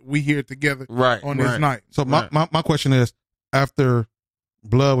shit. We here together on this night. So my question is, after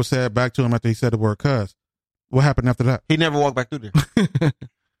blood was said back to him after he said the word "cuz," what happened after that? He never walked back through there.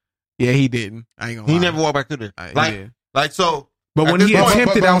 Yeah, he didn't. I ain't gonna lie. He never walked back through there. Like so. But when he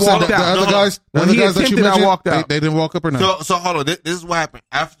attempted, I walked out. The other guys, when he attempted, I walked out. They didn't walk up or not. So hold on. This is what happened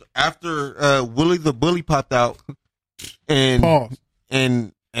after Willie the Bully popped out, and pause.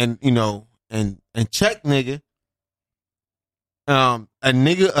 and you know and check nigga. A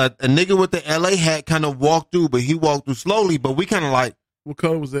nigga with the LA hat kind of walked through, but he walked through slowly. But we kind of like, what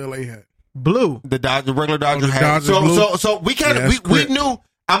color was the LA hat? Blue. The regular Dodger hat. Dodgers So we kind of we knew.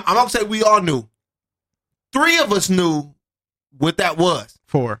 I'm gonna say we all knew. 3 of us knew what that was.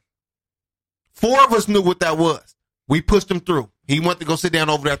 4 of us knew what that was. We pushed him through. He went to go sit down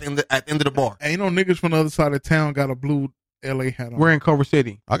over there at the end of the bar. Ain't no niggas from the other side of town got a blue LA hat on. We're in Culver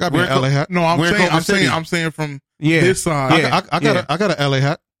City. I got me an LA hat. No, I'm saying from this side. Yeah. I got an LA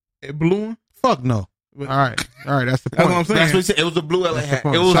hat. It blue one? Fuck no. All right. That's the point. That's what I'm saying. That's what he said. It was a blue LA hat.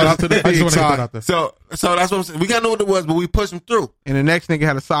 It was shout out to the big side. So that's what I'm saying. We gotta know what it was, but we pushed him through. And the next nigga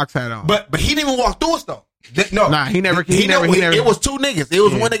had a socks hat on. But he didn't even walk through us though. No, he never. It was 2 niggas. It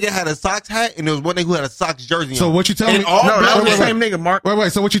was one nigga had a socks hat, and there was one nigga who had a socks jersey. So on. what you telling me? That was the same nigga, Mark.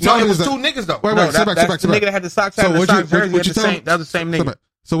 Wait. So what you telling me is that that 2 niggas though. Wait. Sit back. The nigga that had the socks hat and the socks jersey. That was the same nigga.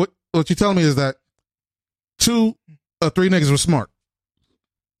 So what you telling me is that 2 or 3 niggas were smart.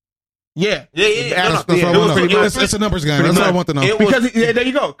 Yeah. It's a numbers game. That's all I want to know. Because there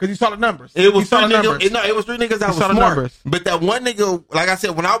you go. Because you saw the numbers. It was 3 niggas. No, it was 3 niggas that was smart. Numbers. But that one nigga, like I said,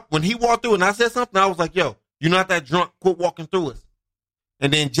 when he walked through and I said something, I was like, "Yo, you're not that drunk. Quit walking through us."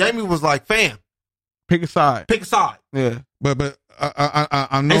 And then Jamie was like, "Fam, pick a side." Yeah. But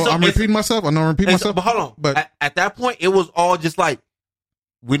I know I'm repeating myself. But hold on. But at that point, it was all just like,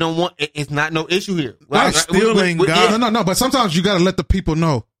 we don't want. It's not no issue here. Right? Stealing, God. No. But sometimes you got to let the people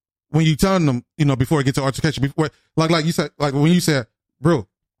know. When you telling them, before it gets to altercation, before like you said, like when you said, bro,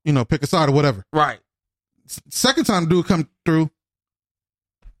 pick a side or whatever. Right. Second time dude come through,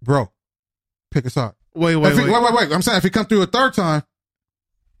 bro, pick a side. Wait. I'm saying if he come through a third time,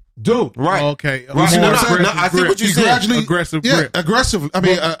 Dude. Right. Okay. Right. More No, aggressive I see grip. what you He said. gradually, Aggressive yeah, grip. aggressive. I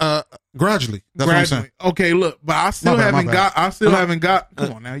mean, gradually. That's what I'm saying. Okay, look, but I still My haven't bad. got. I still haven't got.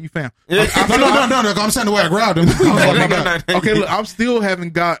 Come on now, you fam. Yeah. No. I'm saying the way I grabbed him. My bad. Okay, look, I still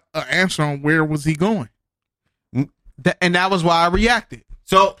haven't got an answer on where was he going. And that was why I reacted.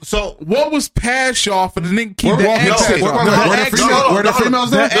 So What was past y'all for the nigga keep The walking exit. past y'all? Were the females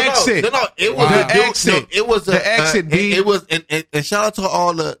there? No, exit. No, it was The a dude, exit. No, it was The exit, D. It was and shout out to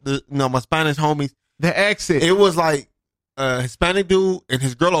all the my Spanish homies. The exit. It was like a Hispanic dude and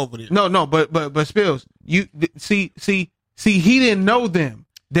his girl over there. No, but Spills, you see, he didn't know them.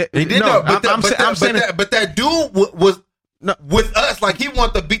 He didn't know, but that dude was with us. Like he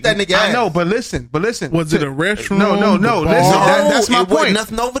wanted to beat that nigga ass. I know, but listen. Was it a restroom? No. The bar? Listen, that's my it wasn't point.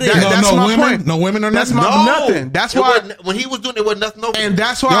 nothing over there. That's no my women, point. no women or That's nothing. nothing. That's why when he was doing it, wasn't nothing over there. and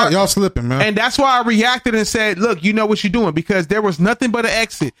that's why Y'all slipping, man. And that's why I reacted and said, "Look, you know what you're doing," because there was nothing but an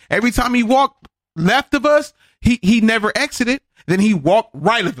exit. Every time he walked left of us, he never exited. Then he walked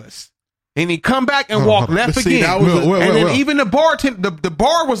right of us. And he come back and walk left But see, again. that was and then even the bartender, the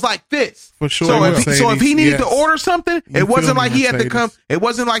bar was like this. For sure. So if he needed to Yes. order something, You it wasn't feel like me, he had to Mercedes. come. It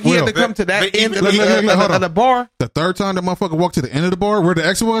wasn't like he had to come to that but end even- of hold on. the bar. The third time that motherfucker walked to the end of the bar where the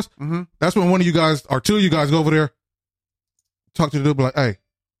exit was, that's when one of you guys or two of you guys go over there, talk to the dude, be like, hey,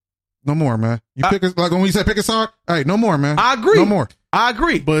 no more, man. You pick a, like when we said pick a side, hey, no more, man. I agree. No more. I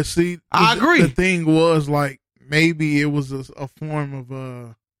agree. But see, I agree. The thing was like maybe it was a form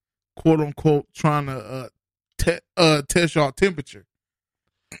of quote unquote trying to test y'all temperature.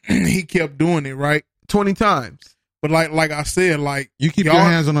 He kept doing it, right? 20 times. But like I said, like You keep y'all, your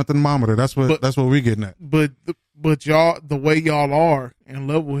hands on the thermometer. That's what we getting at. But y'all, the way y'all are and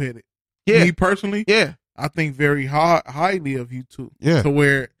level headed. Yeah. Me personally, Yeah. I think very highly of you two. Yeah. To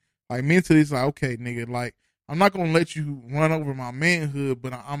where like mentally it's like, okay, nigga, like I'm not gonna let you run over my manhood,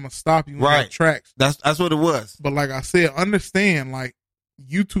 but I'm gonna stop you in your tracks. That's what it was. But like I said, understand, like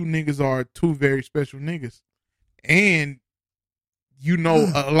you two niggas are two very special niggas, and you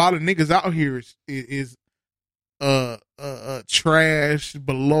know a lot of niggas out here is trash,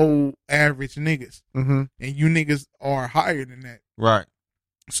 below average niggas, Mm-hmm. and you niggas are higher than that. Right.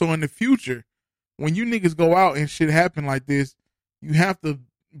 So in the future, when you niggas go out and shit happen like this, you have to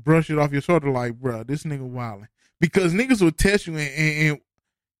brush it off your shoulder like, bruh, this nigga wildin'. Because niggas will test you and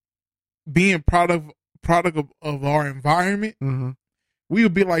being product of our environment, we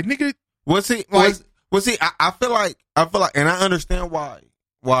would be like, nigga. Well, see, I feel like, and I understand why,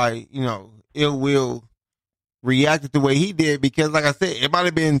 Ill Will reacted the way he did, because like I said, it might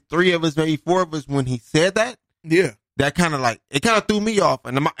have been 3 of us, maybe 4 of us when he said that. Yeah. That kind of threw me off.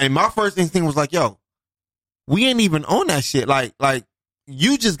 And my first instinct was like, yo, we ain't even on that shit. Like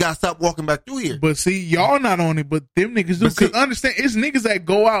you just got to stop walking back through here. But see, y'all not on it, but them niggas do. Because understand, it's niggas that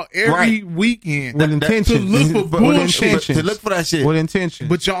go out every weekend with intention to look for bullshit, to look for that shit with intention.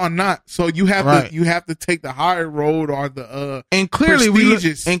 But y'all not. So you have to take the higher road or the and clearly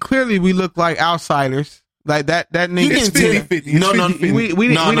we look like outsiders. Like that nigga. It's 50-50.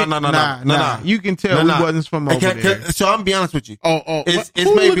 No. You can tell we wasn't from over there. So I'm be honest with you. It's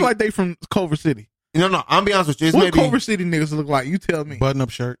who maybe look like they from Culver City. No, I'm be honest with you. It's what maybe Culver City niggas look like? You tell me. Button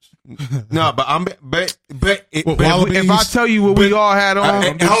up shirts. No, but if I tell you what we all had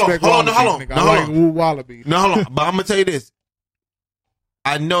on, hold on. Wallaby. No, hold on. But I'm gonna tell you this.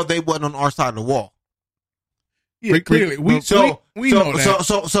 I know they wasn't on our side of the wall. Yeah, clearly. We know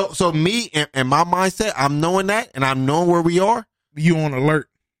that. So me and my mindset, I'm knowing that, and I'm knowing where we are. You on alert.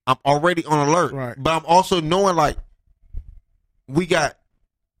 I'm already on alert. Right. But I'm also knowing like we got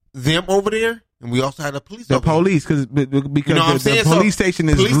them over there. And we also had the police. Because the police station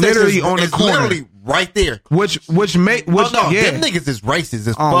is literally on the corner, literally right there. Which them niggas is racist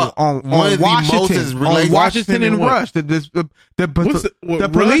as fuck. On Washington and Rush. The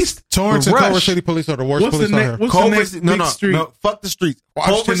police, Torrance and Culver City police are the worst police out here. What's the next street? No, fuck the streets.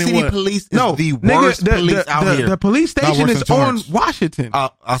 Washington Culver City police is the worst police out here. The police station is on Washington.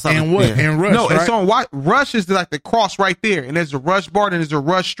 And what? And Rush. No, it's on Rush is like the cross right there, and there's a Rush bar and there's a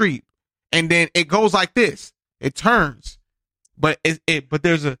Rush street. And then it goes like this. It turns. But but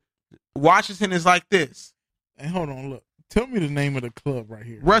there's a Washington is like this. Hey, hold on, look. Tell me the name of the club right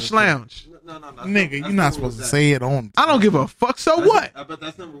here. Rush Lounge. No. Nigga, you're not supposed to say it on. I don't give a fuck. So what? I bet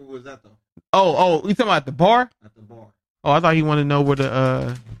that's number was that though. Oh, you talking about the bar? At the bar. Oh, I thought he wanted to know where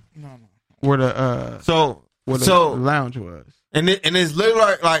the where the lounge was. And it's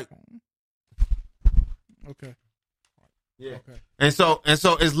literally like okay. Yeah. Okay. And so it's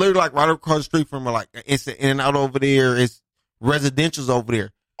literally like right across the street from her, like it's in and out over there. It's residential's over there.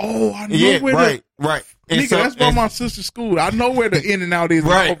 Oh, I know where right. Nigga, that's by my sister's school. I know where the In and Out is.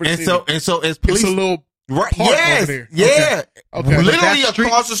 Right, and so it's police. It's a little right. park Yes, over there. yeah. Okay. Literally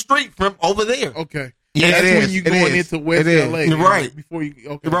across the street from over there. Okay. Yeah, that's it when is. you It going is. into West It LA. is. Right. Before you,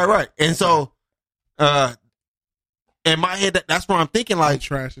 okay. Right. And so, in my head, that's where I'm thinking like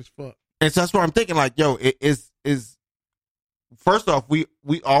trash as fuck. And so that's where I'm thinking like, yo, it is first off, we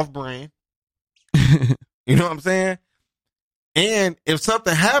off brand. You know what I'm saying? And if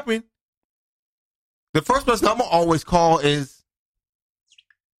something happened, the first person I'm gonna always call is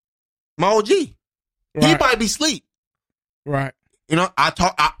my OG. He might be asleep. Right. You know,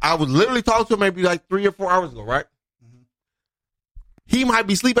 I was literally talking to him maybe like 3 or 4 hours ago, right? Mm-hmm. He might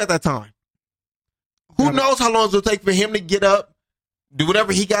be asleep at that time. Who knows how long it'll take for him to get up, do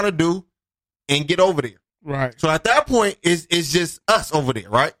whatever he gotta do, and get over there. Right. So at that point, it's just us over there,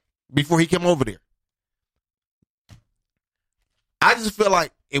 right? Before he came over there. I just feel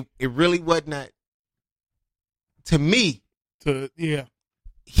like it really wasn't that, to me. Yeah.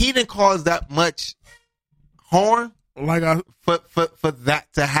 He didn't cause that much harm for that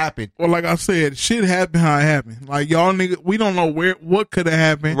to happen. Well, like I said, shit happened how it happened. Like y'all niggas, we don't know what could have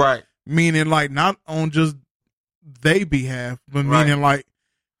happened. Right. Meaning like not on just they behalf, but meaning like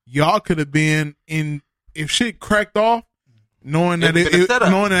y'all could have been in, if shit cracked off, knowing that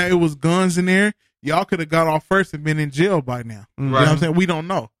it was guns in there, y'all could have got off first and been in jail by now. Right. You know what I'm saying? We don't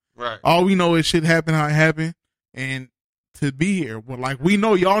know. Right. All we know is shit happened how it happened, and to be here. But like we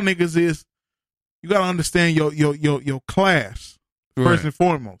know y'all niggas is, you gotta understand your class first and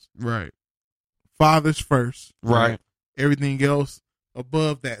foremost. Right. Fathers first. Right. Everything else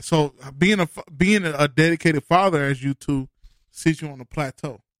above that. So being a dedicated father as you two sits you on a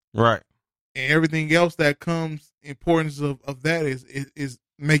plateau. Right. And everything else that comes, importance of that is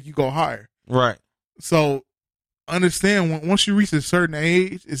make you go higher. Right. So understand once you reach a certain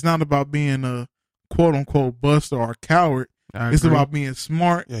age, it's not about being a quote unquote buster or a coward. It's about being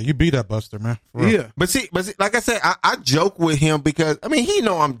smart. Yeah, you be that buster, man. Yeah. But see, like I said, I joke with him because I mean he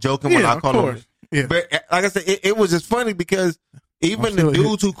know I'm joking when I call him. Yeah. But like I said, it was just funny because even the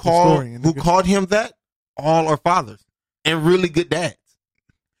dudes who called him that, all are fathers and really good dads.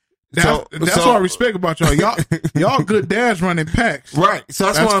 That's what I respect about y'all. Y'all good dads running packs. Right.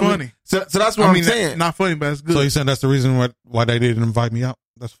 So that's funny. So that's what I'm saying. Not funny, but it's good. So you saying that's the reason why they didn't invite me out?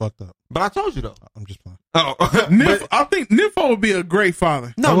 That's fucked up. But I told you though. I'm just playing. Oh, I think Nympho would be a great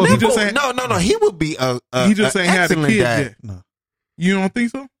father. No, no. He would be he just ain't had a kid yet. No, you don't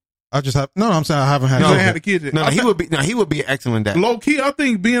think so? I'm saying I haven't had. He ain't had a kid yet. No, he would be an excellent dad. Low key, I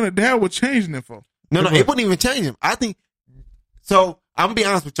think being a dad would change Nympho. No, it wouldn't even change him. I think so. I'm gonna be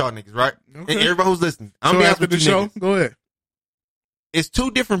honest with y'all niggas, right? Okay. And everybody who's listening, I'm gonna be honest with the you show. niggas. Go ahead. It's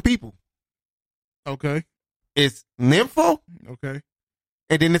two different people. Okay. It's Nympho. Okay.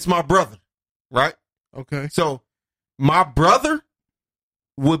 And then it's my brother, right? Okay. So my brother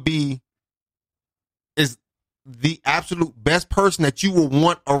is the absolute best person that you will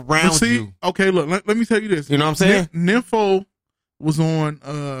want around you. Okay, look, let me tell you this. You know what I'm saying? Nympho was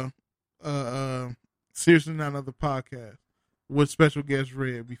on Seriously Not Another podcast with special guest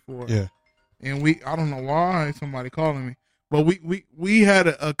Red before. Yeah. And I don't know why somebody calling me, but we had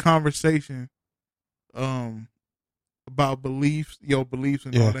a conversation about beliefs and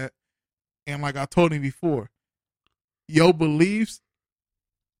all that. And like I told him before, your beliefs,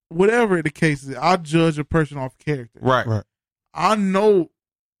 whatever the case is, I judge a person off character. Right. I know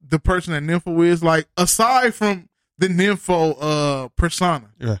the person that Nympho is, like, aside from the Nympho persona.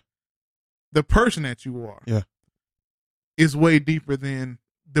 Yeah. The person that you are. Yeah. Is way deeper than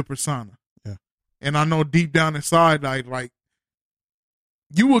the persona. Yeah. And I know deep down inside, like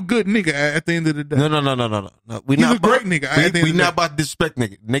you a good nigga at the end of the day. No. He's a great nigga. We not about to disrespect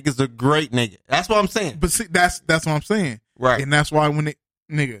nigga. Nigga's a great nigga. That's what I'm saying. But see, that's what I'm saying. Right. And that's why when they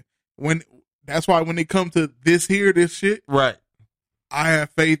come to this shit, right, I have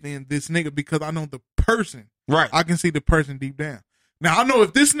faith in this nigga because I know the person. Right. I can see the person deep down. Now I know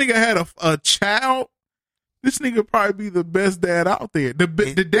if this nigga had a child, this nigga probably be the best dad out there. The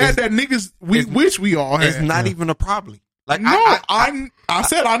dad that niggas we wish we all had. It's not even a problem. Like no, I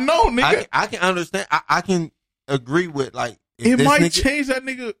said I know, nigga. I can understand. I can agree with like it might change that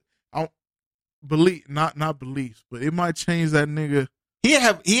nigga. Not beliefs, but it might change that nigga. He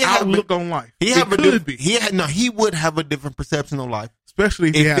outlook on life. He would have a different perception of life, especially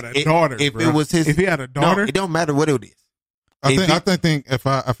if he had a daughter. If he had a daughter, it don't matter what it is. I think if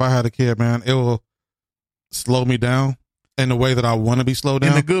I had a kid, man, it will slow me down in the way that I want to be slowed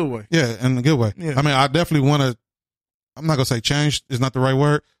down. In a good way. Yeah, in a good way. Yeah. I mean, I definitely want to, I'm not going to say change is not the right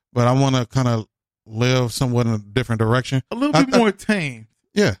word, but I want to kind of live somewhat in a different direction. A little bit more tame.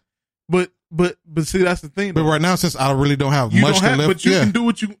 Yeah. But see, that's the thing. But right now, since I really don't have much to live, but you can do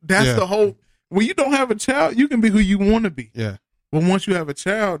what you. That's the whole. When you don't have a child, you can be who you want to be. Yeah. But once you have a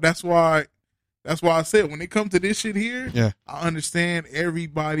child, that's why I said when it comes to this shit here, I understand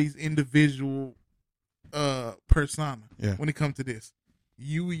everybody's individual persona. Yeah. When it comes to this,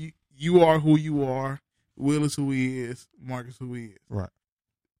 you are who you are. Will is who he is. Mark is who he is. Right.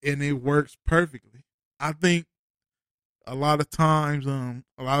 And it works perfectly. I think a lot of times, a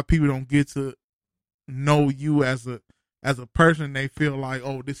lot of people don't get to know you as a person. They feel like,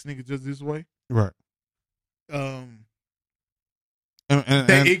 oh, this nigga just this way. Right. And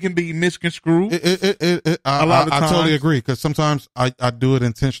and it can be misconstrued. I totally agree because sometimes I do it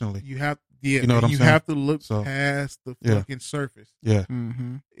intentionally. You have, you know what I'm saying? You have to look past the fucking surface. Yeah.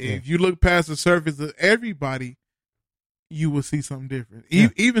 Mm-hmm. If you look past the surface of everybody, you will see something different. Yeah.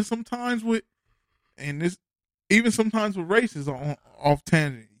 Even sometimes with races on off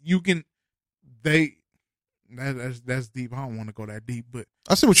tangent, that's deep. I don't want to go that deep, but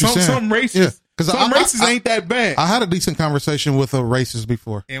I see what you're saying. Some races, races ain't that bad. I had a decent conversation with a racist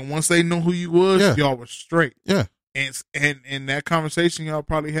before, and once they know who you was, y'all was straight. Yeah, and that conversation y'all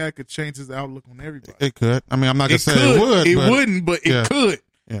probably had could change his outlook on everybody. It could. I mean, I'm not gonna say it would. It wouldn't, but it could.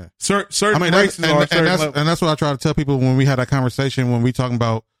 Yeah, certain races are certain levels. And that's what I try to tell people when we had that conversation, when we talking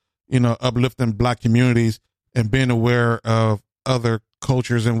about, uplifting black communities and being aware of other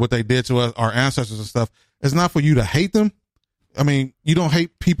cultures and what they did to us, our ancestors and stuff. It's not for you to hate them. I mean, you don't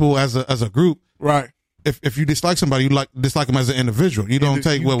hate people as a group, right? If you dislike somebody, you dislike them as an individual. You don't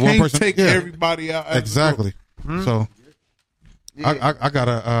take what one person. Take everybody out. Exactly. So, I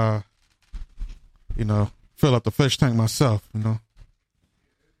gotta fill up the fish tank myself. Nah,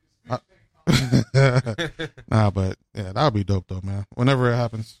 but yeah, that would be dope though, man. Whenever it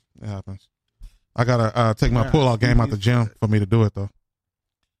happens, it happens. I gotta take my pull-out game out the gym for me to do it though.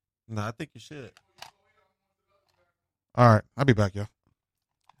 No, I think you should. All right, I'll be back, yo.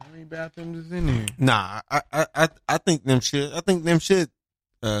 How many bathrooms is in here? Nah, I think them should. I think them should.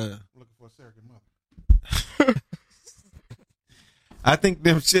 Looking for a surrogate mother. I think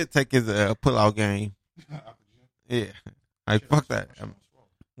them should take his pull-out game. Yeah, fuck that. I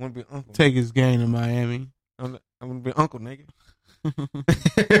want to be uncle. Take his game to Miami. I'm gonna be uncle, nigga.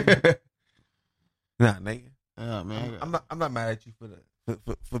 Nah, nigga. Oh man, I'm not mad at you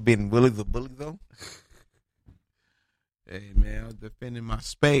for being Willie the bully though. Hey man, I was defending my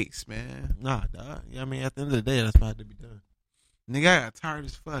space, man. Nah, dog. Yeah, I mean, at the end of the day, that's what had to be done. Nigga, I got tired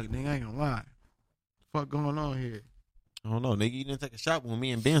as fuck. Nigga, I ain't gonna lie. What going on here? I don't know, nigga. You didn't take a shot when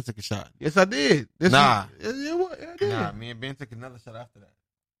me and Ben took a shot. Yes, I did. Nah. Yeah, I did. Nah, me and Ben took another shot after that.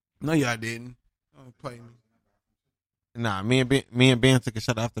 No, y'all didn't. Don't play me. Nah, me and Ben took a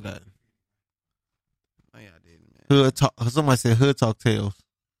shot after that. No, y'all didn't, man. Hood talk. Somebody said hood talk tales.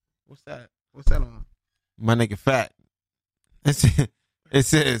 What's that? What's that on? My nigga Fat. It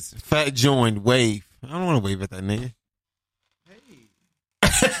says Fat joined wave. I don't want to wave at that nigga. Hey.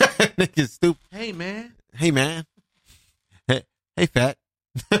 Nigga stupid. Hey, man. Hey, man. Hey, Fat.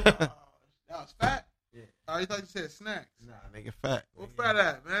 That was Fat? Yeah. Oh, you thought you said snacks. Nah, nigga Fat. Where Fat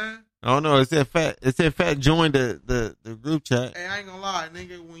at, man? I don't know. It said Fat. It said Fat joined the group chat. Hey, I ain't gonna lie,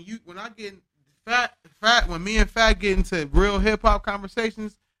 nigga. When I get Fat, when me and Fat get into real hip hop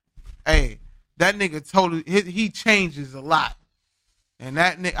conversations, hey, that nigga totally he changes a lot, and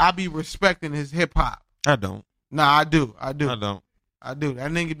that nigga, I be respecting his hip hop. I don't. Nah, I do. I don't. That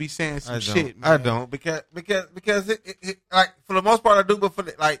nigga be saying some shit, man. I don't because it like for the most part I do, but for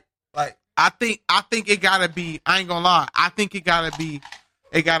the, like I think it gotta be. I ain't gonna lie. I think it gotta be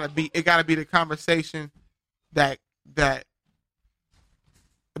the conversation that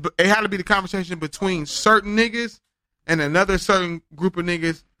it had to be the conversation between certain niggas and another certain group of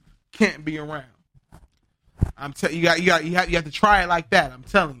niggas can't be around. You have to try it like that. I'm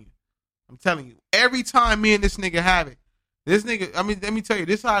telling you. Every time me and this nigga have it, this nigga. I mean, let me tell you.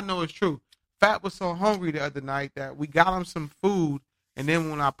 This is how I know it's true. Fat was so hungry the other night that we got him some food, and then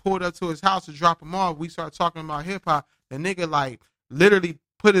when I pulled up to his house to drop him off, we started talking about hip hop. The nigga like literally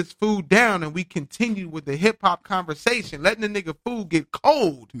put his food down, and we continued with the hip hop conversation, letting the nigga food get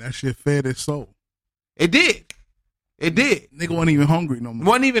cold. That shit fed his soul. It did. Nigga wasn't even hungry no more.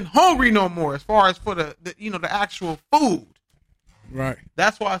 Wasn't even hungry no more as far as for the actual food. Right.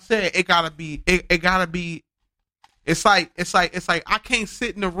 That's why I said it gotta be. It gotta be. It's like I can't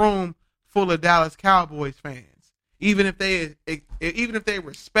sit in a room full of Dallas Cowboys fans, even if they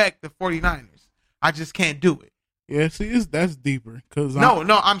respect the 49ers. I just can't do it. Yeah, see, that's deeper. No,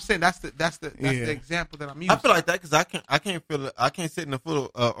 I'm saying that's the example that I'm using. I feel like that because I can't sit in a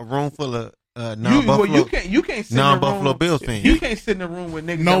room full of non-Buffalo. You can't sit non-Buffalo Bills fan. You can't sit in the room with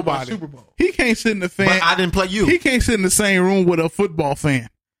niggas that won Super Bowl. He can't sit in the fan. But I didn't play you. He can't sit in the same room with a football fan.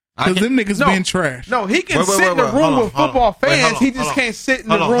 Because them niggas been trash. No, he can sit in the room with football fans. He just can't sit in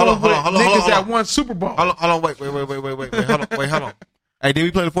the room with niggas that won Super Bowl. Hold on, wait. Hold on. Hey, did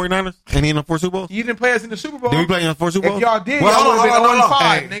we play the 49ers? And he in the 4 Super Bowls? You didn't play us in the Super Bowl. Did we play in the 4 Super Bowls? If y'all did, y'all would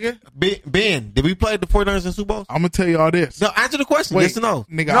have been 0-5, nigga. Ben, did we play the 49ers in Super Bowls? I'm going to tell y'all this. No, answer the question. Yes or no?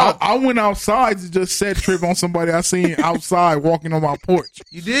 Nigga, No. I went outside to just set trip on somebody I seen outside walking on my porch.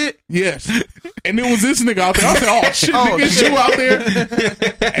 You did? Yes. And it was this nigga out there. I said, oh, shit, nigga, it's you out there.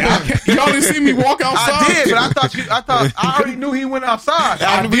 And y'all didn't see me walk outside? I did, but I already knew he went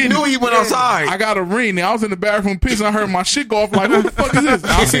outside. We knew he went outside. I got a ring. I was in the bathroom pissing. I heard my shit go off. Like, who the fuck is this?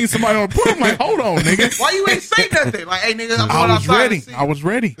 I seen somebody on the porch. I'm like, hold on, nigga. Why you ain't say nothing? Like, hey, nigga, I'm going I was outside. ready. I was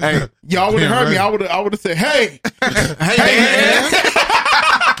ready. Hey, y'all would have heard me. I would have said, hey. hey, man.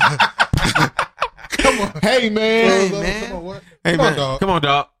 Come on. Hey, man. Hey, man. Come on,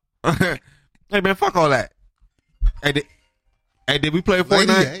 dog. Hey, man, fuck all that. Hey, did we play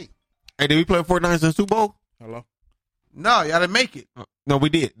 49? Hey, did we play 49ers in the Super Bowl? Hello? No, y'all didn't make it. No, we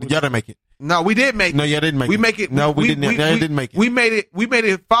did. Y'all didn't make it. No, we did make it. No, y'all didn't make it. We make it. No, we didn't. Y'all didn't make it. We made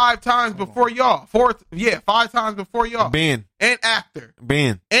it 5 times before y'all. 5 times before y'all. Ben. And after.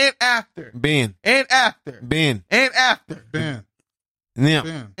 Ben. And after. Ben. And after. Ben. And after. Ben. Now.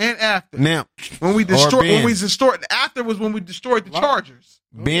 Ben. And after. Now. When we destroyed after was when we destroyed the Chargers.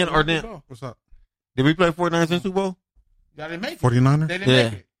 Ben or now. What's up? Did we play 49ers in the Super Bowl? Y'all didn't make it. 49ers? They didn't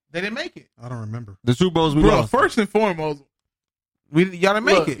make it. They didn't make it. I don't remember. The Super Bowls we Bro, lost. first and foremost, Y'all didn't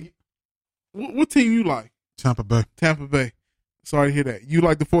make it. What team you like? Tampa Bay. Tampa Bay. Sorry to hear that. You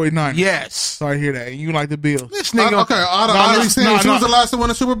like the 49ers? Yes. Sorry to hear that. And you like the Bills? This nigga. Okay, out of these teams, who was the last to win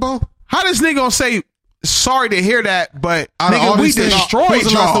the Super Bowl? How this nigga gonna say sorry to hear that, but Out of all nigga, we these teams, destroyed who was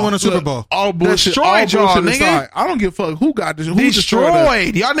the last to win y'all. the Super Bowl? All bullshit. Destroyed all y'all, bullshit nigga. aside, I don't give a fuck who got this. Who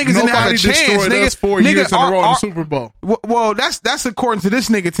Destroyed. Y'all niggas didn't have a Nobody chance, destroyed nigga. us 4 years in a row in the Super Bowl. Well, that's according to this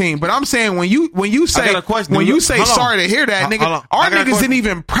nigga team. But I'm saying when you say I got a question. when you say Hold on. sorry to hear that, Hold nigga, on. our I got a niggas question. didn't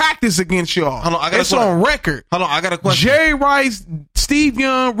even practice against y'all. Hold on, I got a it's question. on record. Hold on, I got a question. Jerry Rice, Steve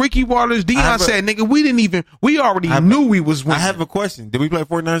Young, Ricky Watters, Deion said, nigga, we already knew we was winning. I have a question. Did we play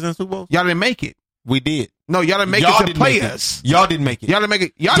 49ers in the Super Bowl? Y'all didn't make it. We did. No, y'all didn't make it to play us. Y'all didn't make it. Y'all didn't make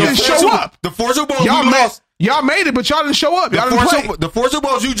it. Y'all didn't show up. The 4 Super Bowls Y'all we lost. Y'all made it, but y'all didn't show up. Y'all didn't play. The 4 Super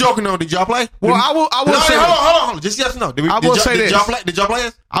Bowls you joking on, did y'all play? Well, I will say this. Hold on. Just yes or no. Did y'all play? Did y'all play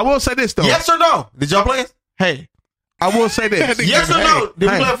us? I will say this though. Yes or no? Did y'all play us? Hey, I will say this. Yes or no?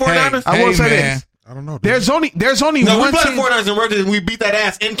 Did we play 49ers? I will say this. I don't know. There's only No, one we played team. 49ers in Rutgers and we beat that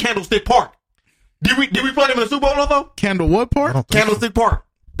ass in Candlestick Park. Did we play them in the Super Bowl though? Kendall, what part? Candlestick Park.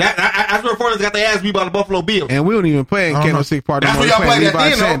 That's where 49ers got their ass beat by the Buffalo Bills. And we don't even play in Candlestick Park. That's where y'all played that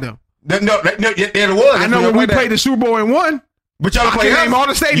then, though. No, it was. I know when we played the Super Bowl and won. But y'all I play can us. name all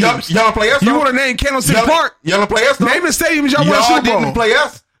the stadiums. Y'all play us. You want to name Candlestick Park? Y'all don't play us. Though. Name the stadiums y'all won Super Bowl. Y'all didn't play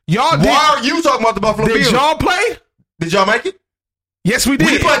us. Y'all did. Why are you talking about the Buffalo Bills? Did y'all play? Did y'all make it? Yes, we did.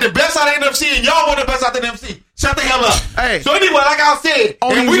 We played the best out of the NFC, and y'all won the best out of the NFC. Shut the hell up. Hey. So anyway, like I said,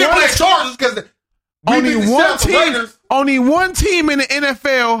 and we didn't play Chargers because only one team in the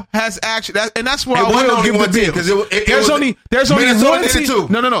NFL has actually, and that's what I will give the Bills. There's only one team.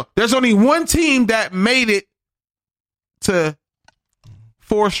 No. There's only one team that made it to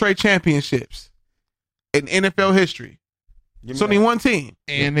 4 straight championships in NFL history. It's only one team,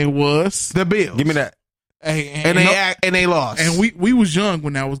 and it was the Bills. Give me that. Hey, and they lost. And we was young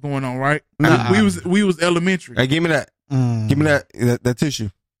when that was going on, right? Nah. We was elementary. Hey, give me that. Give me that tissue.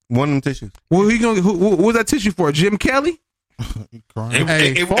 One of them tissues. Well, who was that tissue for? Jim Kelly?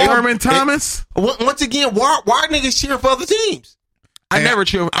 Thurman Thomas? Once again, why are niggas cheering for other teams? I never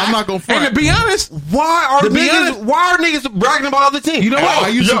cheer. I'm not gonna front. And to be honest, why are niggas bragging about other teams? You know what? I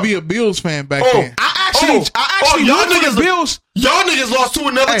used to be a Bills fan back then. I actually y'all root for niggas the Bills. Y'all niggas lost to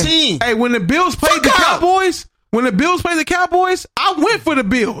another team. Hey, when the Bills played the Cowboys, I went for the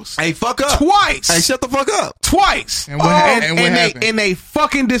Bills. Hey, fuck up. Twice. Hey, shut the fuck up. Twice. And what happened? And they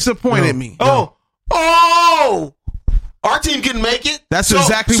fucking disappointed me. Oh. Our team couldn't make it. That's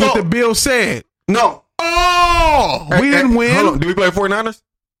exactly what the Bills said. No. We didn't win. Hold on. Did we play 49ers?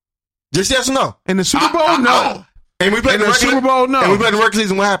 Just yes or no? In the Super Bowl? No. And we played in the Super Bowl? No. And we played the regular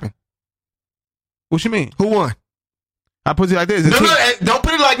season. What happened? What you mean? Who won? I put it like this. No, don't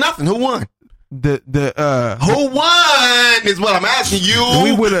put it like nothing. Who won? Who won is what I'm asking you.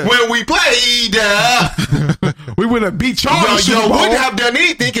 When we played, we would have beat y'all. Y'all wouldn't have done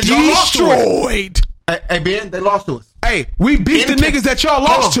anything because y'all lost to us. Hey, Ben, they lost to us. Hey, we beat the niggas that y'all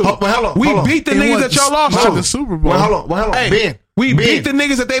lost to. We beat the niggas that y'all lost to. The Super Bowl. Well, hold on. Hey, Ben, We beat the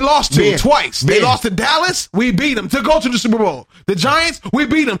niggas that they lost to twice. They lost to Dallas. We beat them to go to the Super Bowl. The Giants, we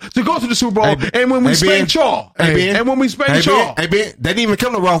beat them to go to the Super Bowl. And when we spanked y'all. And when we spanked y'all. They didn't even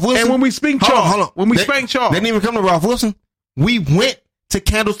come to Ralph Wilson. And when we spanked y'all. Hold on. When we spanked y'all. They didn't even come to Ralph Wilson. We went to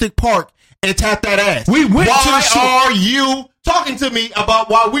Candlestick Park and tapped that ass. We went to the Super Bowl. Why are you talking to me about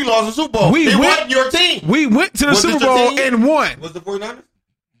why we lost the Super Bowl? It wasn't your team. We went to the Super Bowl and won. Was the 49ers?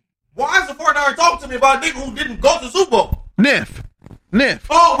 Why is the 49ers talking to me about a nigga who didn't go to the Super Bowl? Niff.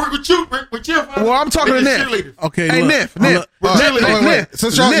 Oh, we're cheering for Well, I'm talking to Niff. Okay, hey, look, Niff.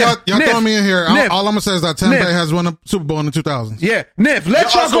 Since y'all throwing me in here, all I'm gonna say is that Tampa Bay has won a Super Bowl in the 2000s. Yeah, Niff.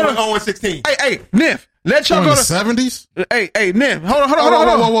 Let y'all go to 0-16. Hey, Niff. Let y'all go to the 70s. Hey, Niff. Hold on.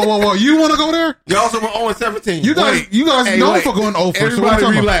 Whoa. You want to go there? You also went 0-17. You guys know for going over. Everybody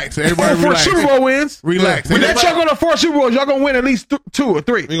relax. Everybody relax. Super Bowl wins. Relax. We let y'all go to 4 Super Bowls. Y'all gonna win at least 2 or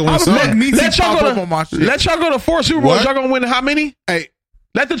 3. We gonna win Let y'all go to 4 Super Bowls. Y'all gonna win how many? Hey.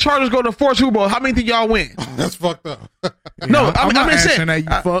 Let the Chargers go to 4 Super Bowls. How many think y'all win? That's fucked up. No, I'm not saying. that, you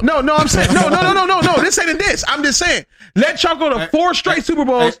fuck. No, I'm saying. No. This ain't this. I'm just saying. Let y'all go to 4 straight Super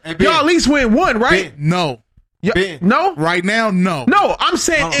Bowls. Y'all at least win 1, right? No. No? Right now, no. No, I'm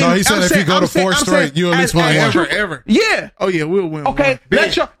saying. No, he said if you go to 4 straight, you at least win 1. Ever. Yeah. Oh, yeah, we'll win. Okay.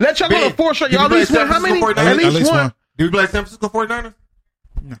 Let y'all go to 4 straight. Y'all at least win how many? At least 1. Did we play San Francisco 49ers?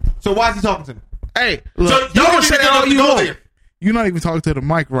 No. So why is he talking to me? Hey, look, so y'all can say that all you want. You're not even talking to the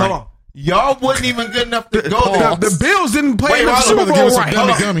mic right. Hold on. Y'all wasn't even good enough to go there. The Bills didn't play the Super Bowl right.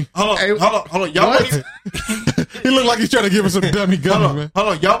 Hold on. Y'all wasn't even... He looked like he's trying to give us some dummy gummy, man. Hold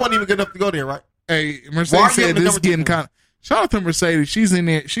on. Y'all wasn't even good enough to go there, right? Hey, Mercedes said this is getting kind of... Shout out to Mercedes. She's in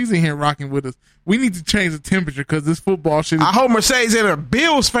here rocking with us. We need to change the temperature because this football shit... I hope Mercedes ain't a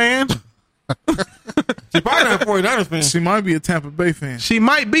Bills fan. She probably not a 49ers fan. She might be a Tampa Bay fan. She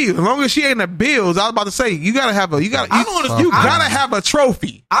might be. As long as she ain't a Bills, I was about to say, you gotta have a... You gotta have a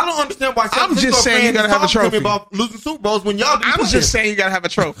trophy. I don't understand why I'm just saying you gotta have a trophy. About losing Super Bowls when y'all didn't I'm just saying you gotta have a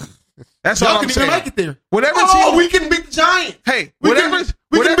trophy. That's all I'm saying. Y'all can even make it there. Whatever team... we can beat the Giants. Hey, we can beat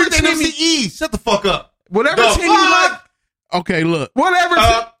the NFC East. Shut the fuck up. Whatever team you like... Okay, look.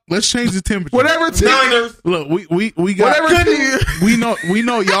 Whatever. Let's change the temperature. Whatever team. Niners. Look, we got. Whatever team. We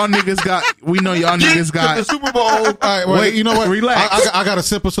know y'all niggas got. We know y'all niggas got the Super Bowl. All right, wait. You know what? Relax. I got a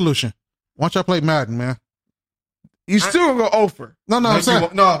simple solution. Why don't y'all play Madden, man? You still gonna go over. No, I'm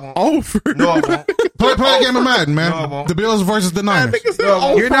saying. No, I won't. Over. No, I won't. Play a game of Madden, man. No, I won't. The Bills versus the Niners.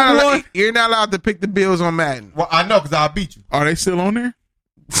 You're not allowed to pick the Bills on Madden. Well, I know because I'll beat you. Are they still on there?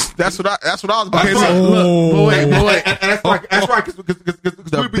 That's what I was about to say. Wait. That's right. Because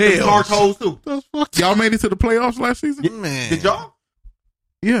we beat the Hard Holes too. Y'all made it to the playoffs last season? Man. Did y'all?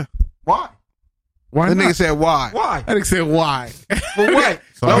 Yeah. Why? Why the not? nigga said why? Why? That nigga said why. For what?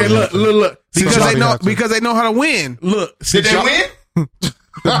 Okay, look. Because they know how to win. Look. Did they win?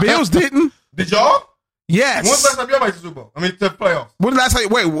 The Bills didn't. Did y'all? Yes. When's the last time y'all made the Super Bowl? I mean, to the playoffs. When the last time?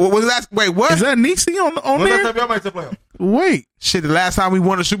 Wait, what? Is that Nisi on When's the there? last time y'all made the playoffs? Wait. Shit, the last time we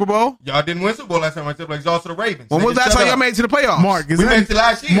won a Super Bowl? Y'all didn't win Super Bowl last time we went to the playoffs. Y'all to the Ravens. When was the last time y'all made it to the playoffs? Mark, we made it to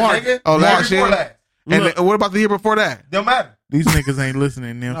last year, nigga. Oh, last year? Last. And what about the year before that? Don't matter. These niggas ain't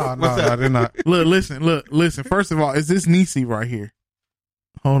listening now. No, they're not. Look, listen. First of all, is this Nisi right here?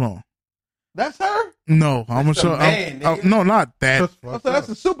 Hold on. That's her? No, I'm gonna show. No, not that. That's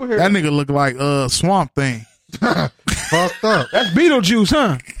a superhero. That nigga look like Swamp Thing. Fucked up. That's Beetlejuice,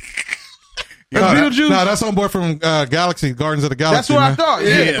 huh? Beetlejuice. No, that's homeboy from Galaxy, Gardens of the Galaxy. That's what I thought.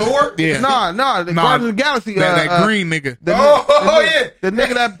 Yeah. Thor? Yeah. The Gardens of the Galaxy. That green nigga. Yeah. The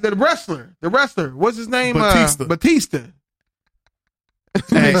nigga the wrestler. What's his name? Batista.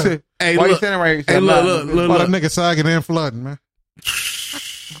 Hey, why look. you standing right here? Hey, look. That nigga sagging and flooding, man.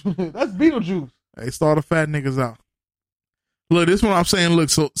 That's Beetlejuice. Hey, start the fat niggas out. Look, this is what I'm saying. Look,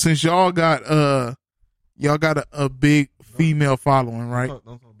 so since y'all got a big female following, right?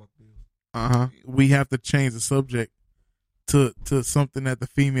 We have to change the subject to something that the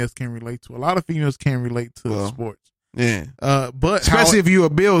females can relate to. A lot of females can relate to sports. Yeah. But especially if you're a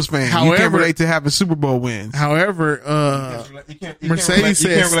Bills fan, you can relate to having Super Bowl wins. However, Mercedes says you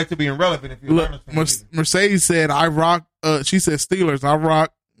can't relate to being relevant if you're Mercedes said I rock she said Steelers, I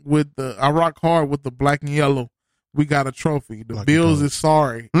rock hard with the black and yellow. We got a trophy. The Bills is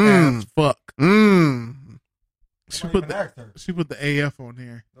sorry as fuck. She put the AF on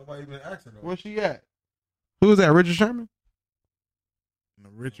here. Nobody even asked her though. Where's she at? Who was that? Richard Sherman?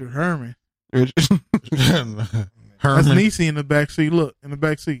 Richard Herman. Herman. That's Nisi in the back seat. Look, in the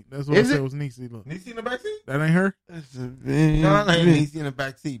back seat. That's what I said was Nisi. Look. Nisi in the back seat? That ain't her? No, that ain't Nisi in the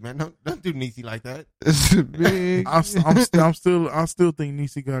back seat, man. Don't do Nisi like that. I still think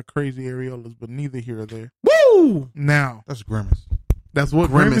Nisi got crazy areolas, but neither here or there. Woo! Woo! Now. That's Grimace. That's what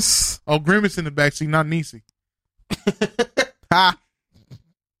Grimace? Oh, Grimace in the backseat, not Niecy. Ha.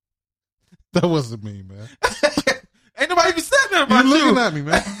 That wasn't me, man. Ain't nobody even said nothing about You're you. looking at me,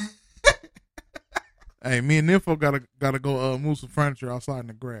 man. Hey, me and Nympho gotta go move some furniture outside in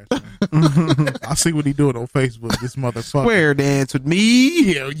the grass. Man. I see what he doing on Facebook. This motherfucker. Square dance with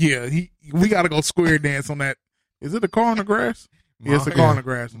me. Yeah. We gotta go square dance on that. Is it a car on the grass? Yeah, it's a car on the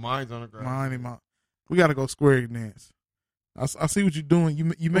grass. Mine's on the grass. Mine. We gotta go square dance. I see what you're doing.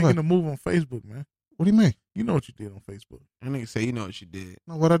 You making a move on Facebook, man. What do you mean? You know what you did on Facebook. That nigga say you know what you did.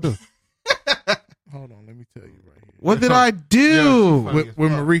 No, what I do? Hold on, let me tell you right here. What did I do? With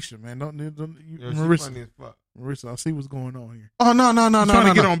Marisha, man. Marissa, Funny as fuck. Marissa, I see what's going on here. Oh, no. Trying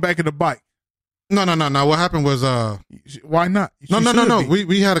to get on back of the bike. No. What happened was, Why not? No.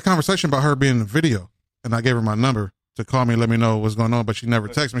 We had a conversation about her being in the video, and I gave her my number to call me and let me know what's going on, but she never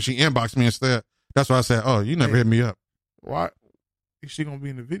texted me. She inboxed me instead. That's why I said, oh, you never hit me up. Why is she gonna be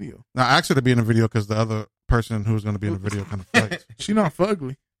in the video? Now, I asked her to be in the video because the other person who was going to be in the video kind of fights. She not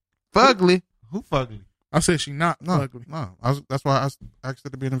fugly. Fugly. Who fugly? I said she not No, fugly. no. That's why I asked her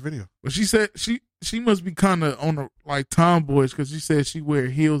to be in the video. But she said she must be kind of on the like tomboys because she said she wear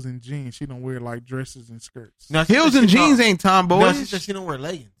heels and jeans. She don't wear like dresses and skirts. No, Heels and jeans ain't tomboys. No, she said she don't wear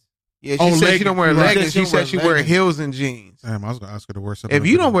leggings. Yeah, she said she don't wear Right. leggings. She said she wear leggings. heels and jeans. Damn, I was going to ask her to wear something. If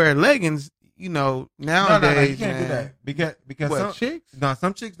you don't wear leggings, you know, nowadays, you can't do that because What, some chicks? No,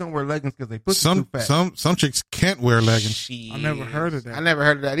 some chicks don't wear leggings because they pussy too fat. some chicks can't wear leggings. Shit. I never heard of that. I never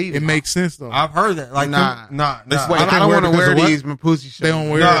heard of that either. It makes sense though. I've heard that. Like Nah. nah. Wait, They I can't don't wear want to because wear of what? these my pussy shit. They don't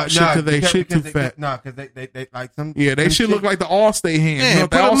wear shit because they shit too fat. No, because they like some. Yeah, they some should look like the Allstate hands. Man, You know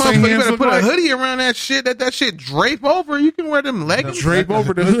what the put a Allstate motherfucker, you hands better look put like? a hoodie around that shit. That shit drape over. You can wear them leggings. Drape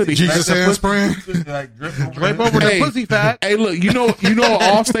over the hoodie. Jesus hands spraying. Like, Drape over the Hey. pussy fat. Hey, look, you know what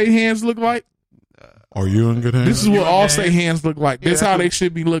Allstate hands look like? Are you in good hands? This is what Allstate hands look like. This is how they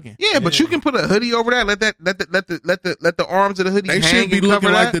should be looking. Yeah, but you can put a hoodie over that. Let the arms of the hoodie They hang should be and cover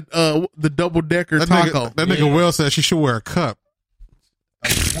looking like that. the double decker that taco. nigga Will said she should wear a cup.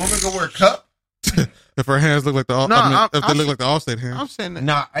 woman gonna wear a cup. If her hands look like the if they look like the Allstate hands. I'm saying that.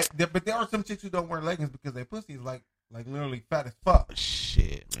 Nah, but there are some chicks who don't wear leggings because their pussy is like literally fat as fuck.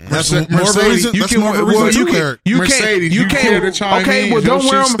 Shit, man. That's Mercedes, more of a reason. you That's can more of a wear- reason well, too, Eric. Mercedes, you can't. care to chime Okay, in. well, Your don't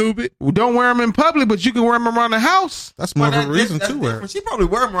wear shit them. stupid. Don't wear them in public, but you can wear them around the house. That's more of a reason that's too, different. Eric. She probably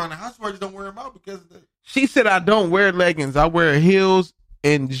wear them around the house. Where just don't wear them out because. She said, "I don't wear leggings. I wear heels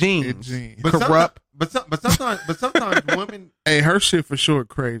and jeans." Corrupt. But sometimes women. Hey, her shit for sure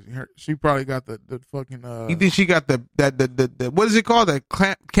crazy. She probably got the fucking You think she got the what is it called? The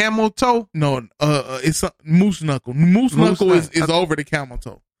camel toe? no it's a moose knuckle. Moose knuckle is over the camel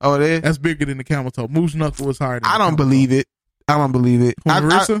toe. Oh, it is. That's bigger than the camel toe. Moose knuckle is higher. Than I the don't camel believe toe. it. I don't believe it.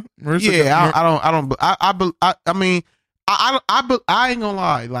 Marissa? Yeah, I mean, I ain't gonna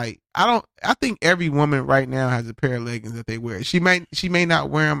lie. Like, I think every woman right now has a pair of leggings that they wear. She may not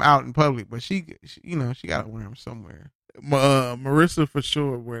wear them out in public, but she gotta wear them somewhere. Marissa for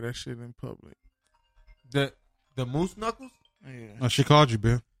sure wear that shit in public. The moose knuckles. Yeah. She called you,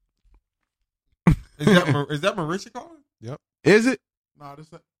 Ben. Is that Marisha calling? Is it? No, this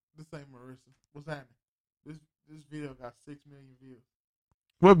ain't Marissa. What's happening? This video got 6 million views.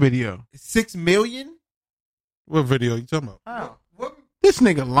 What video? 6 million. What video you talking about? How? What? This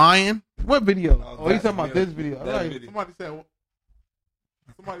nigga lying. What video? Oh, Oh, he's that talking about video. this video. That Right. video.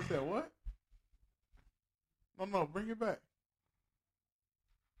 Somebody said what? No, bring it back.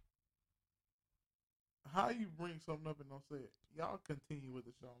 How you bring something up and don't say it? Y'all continue with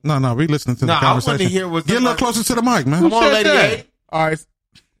the show. No, we listening to the Nah, I want conversation. to hear what. Get a little closer to the mic, man. Come on, said Lady that? A. All right.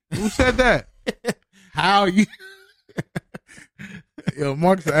 Who said that? How you? Yo,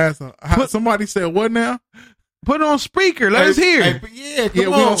 Marcus asked him. Somebody said what now? Put it on speaker. Let us hear. Hey, yeah, come Yeah,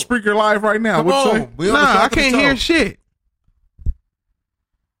 on. we on Spreaker Live right now. Come What you on. say? We on the Nah, I top of the can't toe. hear shit.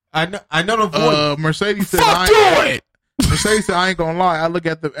 I know the voice. Mercedes said Fuck do it. Mercedes said I ain't gonna lie. I look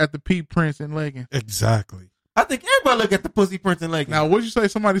at the P Prince and leggings. Exactly. I think everybody look at the pussy prints and leggings. Now, what'd you say?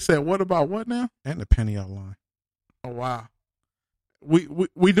 Somebody said what about what now? And the penny outline. Oh wow.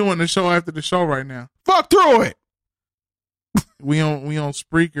 We doing the show after the show right now. Fuck through it. We on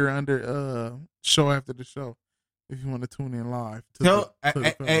Spreaker under show after the show. If you want to tune in live, to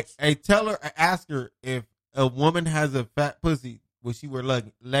the fellas. Tell her, ask her if a woman has a fat pussy, will she wear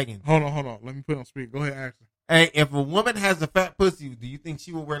leggings? Hold on. Let me put it on speaker. Go ahead, ask her. Hey, if a woman has a fat pussy, do you think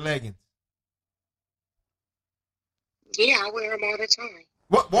she will wear leggings? Yeah, I wear them all the time.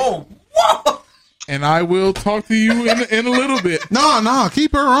 What? Whoa! And I will talk to you in a little bit. No,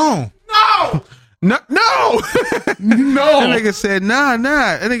 keep her on. No! No. No. That nigga said, nah.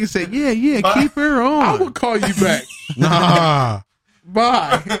 That nigga said, yeah, keep her on. I would call you back. Nah.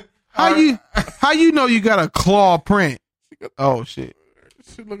 Bye. How you know you got a claw print? Oh shit.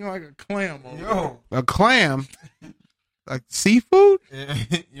 Shit looking like a clam over Yo. A clam? Like seafood?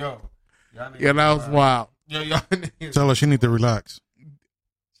 Yo. Yeah, that was wild. Yo, y'all niggas. Tell her she need to relax.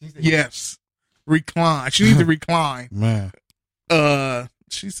 Yes. Recline. She needs to recline. Man.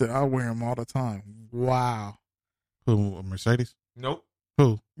 She said, I wear them all the time. Wow. Who, Mercedes? Nope.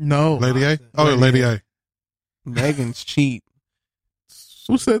 Who? No. Lady A? Oh, Lady A. Leggings cheat.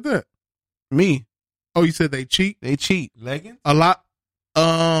 Who said that? Me. Oh, you said they cheat? They cheat. Leggings? A lot.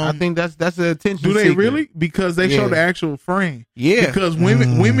 I think that's the attention. Do they seeker. really? Because they show the actual frame. Yeah. Because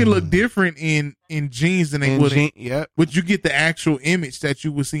women look different in jeans than they would in. Yep. But you get the actual image that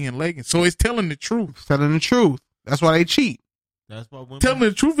you would see in leggings. So it's telling the truth. It's telling the truth. That's why they cheat. That's why women. Telling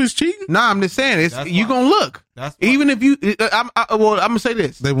the truth is cheating? Nah, I'm just saying That's you why. gonna look. That's why. Even if you, I'm gonna say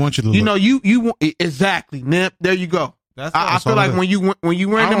this. They want you to You look. know, you want exactly. Nip. There you go. That's I feel all like it is. when you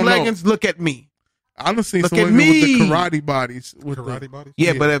wearing I them don't know. leggings, look at me. I done seen Look some at women with the me. karate bodies. With Karate the, bodies?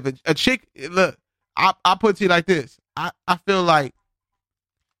 Yeah, Yeah. but if a chick look, I put it to you like this. I feel like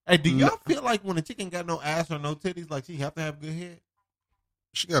Hey, do y'all feel like when a chick ain't got no ass or no titties, like she have to have good head?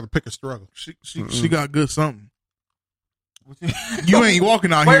 She got to pick a struggle. she got good something. What you- You ain't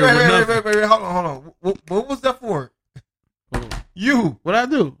walking out wait, here wait, with wait, nothing. wait, wait, wait, hold on. What was that for? You. what I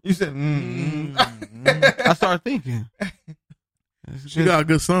do. You said, I started thinking. She got a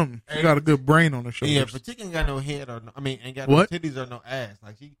good something. She got a good brain on her shoulders. Yeah, but chick ain't got no head or no, ain't got What? no titties or no ass.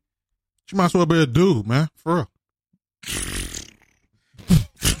 Like She might as well be a dude, man. For real.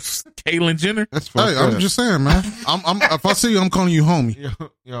 Caitlyn Jenner, That's Hey, I'm just saying, man. I'm if I see you, I'm calling you homie.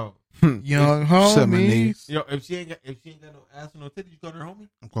 yo, young What's up, my homies. yo, if she ain't got no ass or no titties, you call her homie?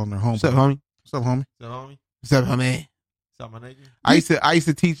 I'm calling her homie. What's up, homie? What's up, homie? So homie? What's up, homie? What's up, my nigga? I used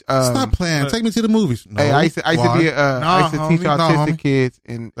to teach. Stop playing. Take me to the movies. No. Hey, I used to Why? be I used to teach homie. autistic homie. kids,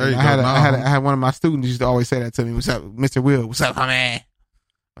 and There you I had go. I had one of my students used to always say that to me. What's up, Mr. Will? What's up, homie?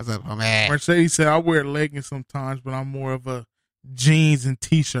 What's up, homie? Mercedes said, I wear leggings sometimes, but I'm more of a jeans and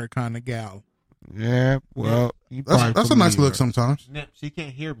t-shirt kind of gal. Yeah, well, you That's probably a nice familiar. look sometimes. Nip, she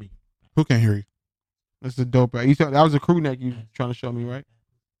can't hear me. Who can hear you? That's a dope. You saw, that was a crew neck you was trying to show me, right?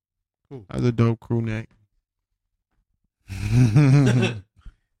 Cool. That was a dope crew neck.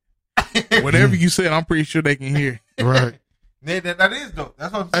 Whatever you said, I'm pretty sure they can hear. Right. That is dope.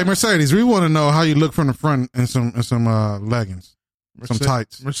 That's what I'm Hey, saying. Mercedes, we want to know how you look from the front in some leggings, some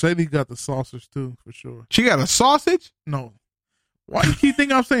tights. Mercedes got the saucers too, for sure. She got a sausage, No. Why you keep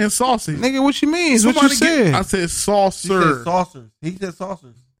thinking I'm saying sausage? nigga. What you mean? It's what you said. I said He saucer. said saucers. He said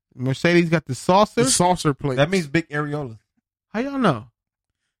saucers. Mercedes got the saucer. The saucer plate. That means big areola. How y'all know?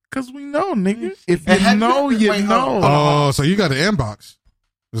 Because we know, nigga. If And you have know, you- you wait, know. hold on. Oh, so you got the inbox.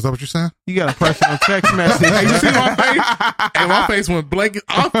 Is that what you're saying? You got a personal text message. Hey, you see my face? And my face went blank.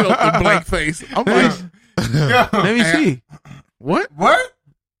 I felt a blank face. I'm like, Let me see. what? What?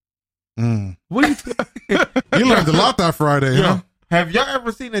 Mm. What you? You learned a lot that Friday, huh? Have y'all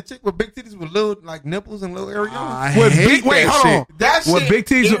ever seen a chick with big titties with little like nipples and little areolas? I With hate big, wait, that hold shit. on. That With shit, big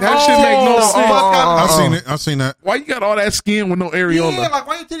titties, that shit make no sense. I've seen it. I've seen that. Why you got all that skin with no areola? Yeah, like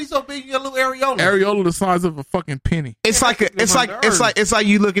why your titties so big? You got little areolas. Areola the size of a fucking penny. It's like It's it's like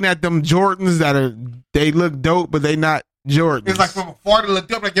you looking at them Jordans they look dope, but they not Jordans. It's like from afar to look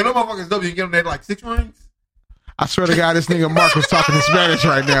up. Like, yo, them motherfuckers dope. You can get them there like 6 rings. I swear to God, this nigga Mark was talking in Spanish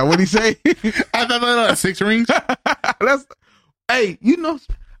right now. What'd he say? 6 rings. That's, hey, you know,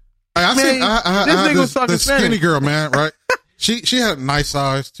 Hey, I Man, seen I this had nigga was talking this skinny Spanish. girl, man, right? She had nice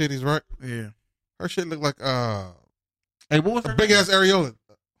sized titties, right? Yeah. Her shit looked like Hey, what was a her big name? ass areola.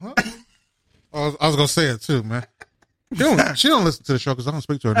 Huh? I was gonna say it too, man. She don't listen to the show because I don't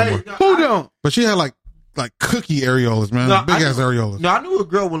speak to her no Hey, more. no, who I- don't? But she had like cookie areolas, man. No, Big I ass knew- areolas. No, I knew a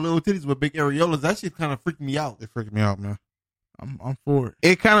girl with little titties with big areolas. That shit kind of freaked me out. They freaked me out, man. I'm for it.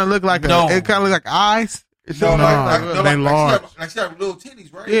 It kind of looked like No. it kind of looked like eyes. No, No, they large. Like she have little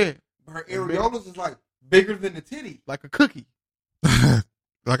titties, right? Yeah, But her areolas is like bigger than the titty. like a cookie.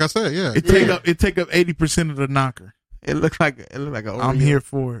 Like I said, yeah. It take up 80% of the knocker. It looked like a I'm Oreo. here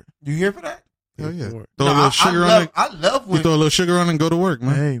for it. You here for that? Hell yeah. For it. Throw a little sugar on it. I love You when. throw a little sugar on it and go to work,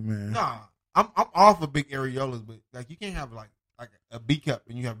 man. Hey man. Nah, I'm off of big areolas, but like you can't have like a B cup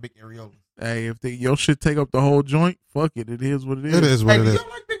and you have big areolas. Hey, if your shit take up the whole joint, fuck it. It is what it is. It is what Hey, it do is. y'all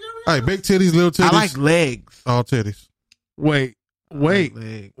like big areolas? Hey, big titties, little titties. I like legs. all titties. Wait. I like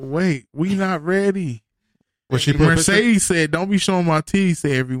legs. We not ready. Was she put a picture? Mercedes said, "Don't be showing my titties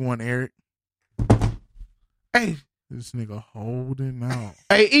to everyone, Eric." Hey, This nigga holding out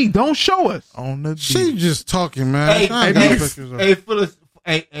Hey, E, don't show us. on the She D. just talking, man. Hey, She ain't hey, got pictures of-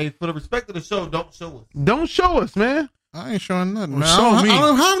 for the respect of the show, don't show us. Don't show us, man. I ain't showing nothing. Well, Man. show I me.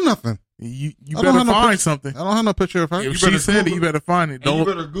 don't have nothing. You I don't better have no find picture. something. I don't have no picture of her. If You she better said it, Google- you better find it. And you Don't.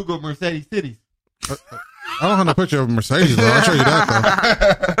 better Google Mercedes titties. I don't have no picture of Mercedes, though. I'll show you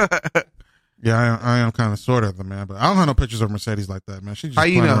that, though. Yeah, I am kind of sort of the man, but I don't have no pictures of Mercedes like that, man. She just How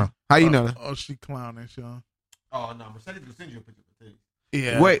you playing know? around. How you know that? Oh, she clowning, Sean. Oh no, Mercedes will send you a picture of her titties.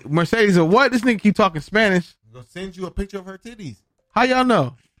 Yeah. Wait, Mercedes or what? This nigga keep talking Spanish. They'll send you a picture of her titties. How y'all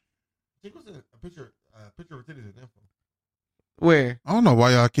know? She goes a picture of her titties in info. Where? I don't know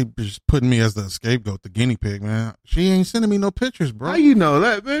why y'all keep just putting me as the scapegoat, the guinea pig, man. She ain't sending me no pictures, bro. How you know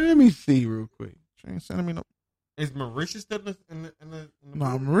that? Man, let me see real quick. She ain't sending me no. Is Marisha still in the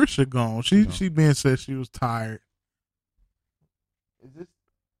Nah, Marisha gone. She been said she was tired. Is this?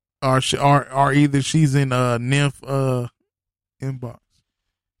 Or either she's in nymph inbox.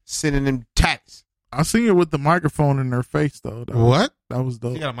 Sending them texts. I seen her with the microphone in her face though. What? That was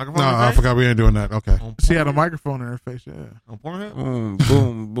dope. She got a microphone? No, in her I face? forgot we ain't doing that. Okay. On She had a Pornhub? microphone in her face. Yeah. On Pornhub? Boom,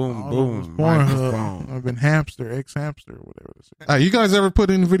 boom, boom, boom. Pornhub. Microphone. I've been hamster, ex-hamster, whatever. This is. Hey, you guys ever put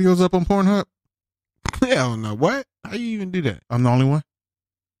any videos up on Pornhub? Hell no. What? How you even do that? I'm the only one.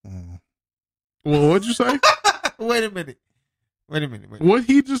 Well, what'd you say? Wait a minute. Wait. What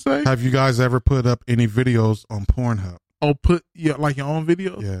he just say? Have you guys ever put up any videos on Pornhub? Oh, put like your own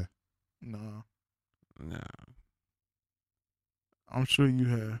video? Yeah. No, No. I'm sure you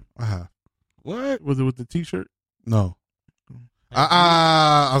have. I have. What? Was it with the T-shirt? No.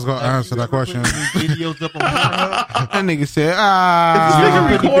 I was going to answer that question. Videos up on Pornhub? That nigga said, Is ah. this nigga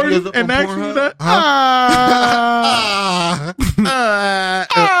nigga recording recording and and asking you asking that?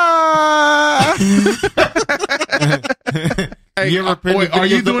 Hey, You ever put wait, the are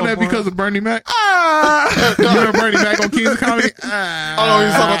you videos doing up that on because Pornhub? of Bernie Mac? You remember Bernie Mac on Kings of Comedy? Oh,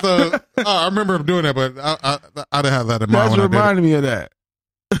 he's talking about the. I remember him doing that, but I didn't have that in mind That's when I did it. reminded me of that.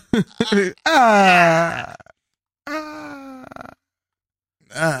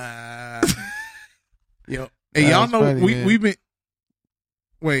 Yo, hey, That y'all was know funny, man. we've been.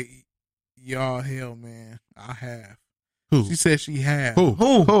 Wait, y'all, hell, man, I have. Who? She said she had.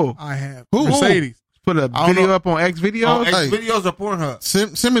 Who? I have. Who? Mercedes. Put a I don't video know. up on X videos? On X Hey. videos or Pornhub?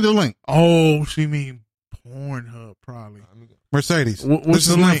 Send me the link. Oh, she mean Pornhub probably. Mercedes. What's This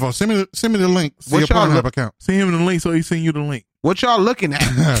is the link? info. Send me the link. See What your y'all Pornhub look- account. Send him the link so he send you the link. What y'all looking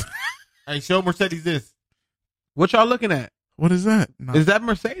at? Hey, show Mercedes this. What y'all looking at? What is that? No. Is that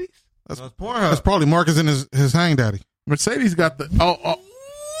Mercedes? That's Pornhub. That's probably Marcus and his hang daddy. Mercedes got the. Oh,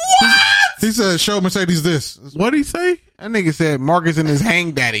 He said, "Show Mercedes this." what'd he say? That nigga said Marcus and his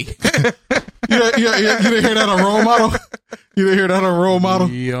hang daddy. You didn't hear that on Role Model? You didn't hear that on Role Model?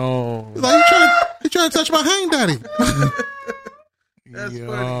 Yo. He's like, you trying to touch my hang daddy? That's Yo.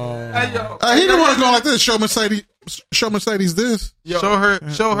 funny. Hey, yo. He didn't want to go like this. Show Mercedes this.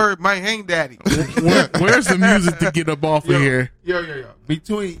 Show her my hang daddy. Where's the music to get up off of here? Yo.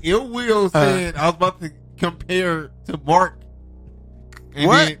 Between Ill Will saying I was about to compare to Mark. And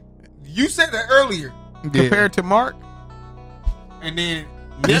What? then you said that earlier. Compared to Mark? And then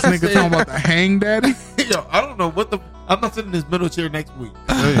This Nip nigga said- talking about the hang daddy? Yo, I don't know what the. I'm not sitting in this middle chair next week.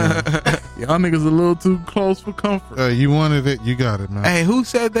 Y'all niggas a little too close for comfort. You wanted it, you got it, man. Hey, who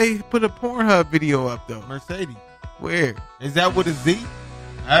said they put a Pornhub video up though? Mercedes. Where? Is that with a Z?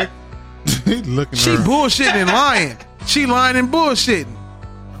 He looking. She at her. bullshitting and lying. She lying and bullshitting.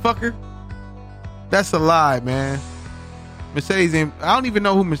 Fucker. That's a lie, man. Mercedes ain't, I don't even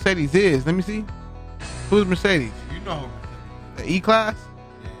know who Mercedes is. Let me see. Who's Mercedes? You know. The E-Class?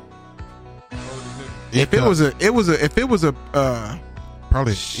 E If it was a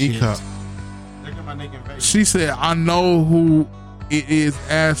probably Shit. E cup. Look at my naked face. She said, I know who it is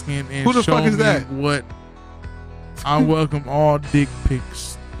asking and Who the show fuck is me that? what. I welcome all dick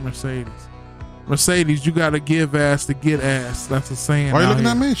pics, Mercedes. Mercedes, you gotta give ass to get ass. That's a saying. Why are you out looking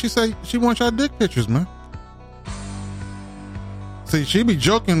here. at me? She say she wants y'all dick pictures, man. See, she be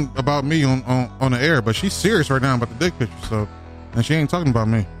joking about me on the air, but she's serious right now about the dick pictures. So, and she ain't talking about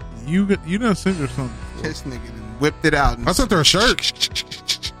me. You done sent her something. this nigga done whipped it out and, I sent her a shirt.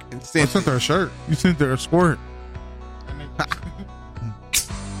 and I sent sent her a shirt. You sent her a squirt.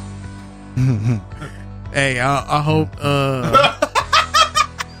 Hey, I hope.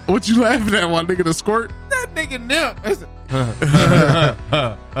 What you laughing at, my nigga? The squirt? That nigga Nip.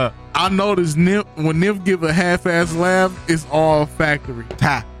 I noticed Nip when Nip give a half-ass laugh, it's all factory.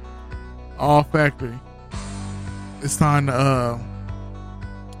 Ha. All factory. It's time to.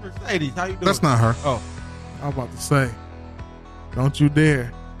 Mercedes, how you doing? That's not her. Oh, I'm about to say, don't you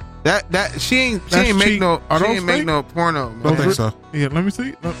dare. That she ain't That's make cheap. no Are she those ain't make fake? no porno. I don't Man. think so. Yeah, let me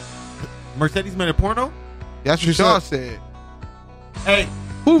see. Look. Mercedes made a porno. That's what y'all said. Hey,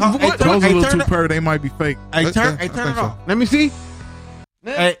 Who? hey, What? turn- Those are a hey, little turn too it- per. They might be fake. Hey, I turn think it so. off. Let me see.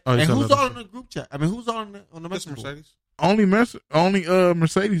 Hey, Oh, you and said who's that. all in the group chat? I mean, who's all on the This message board? Mercedes. Only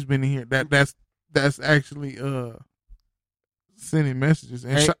Mercedes been in here. That's actually sending messages.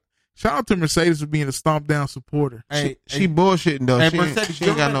 And Hey. shout out to Mercedes for being a stomp down supporter. Hey, She bullshitting though. Hey, she Mercedes,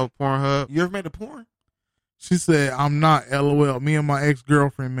 ain't got you no Pornhub. you ever made a porn? She said, "I'm not LOL. Me and my ex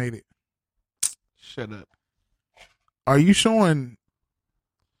girlfriend made it." Shut up. Are you showing?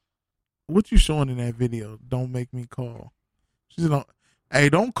 What you showing in that video? Don't make me call. She said, "Hey,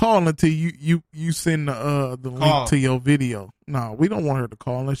 don't call until you send the Call. link to your video." No, we don't want her to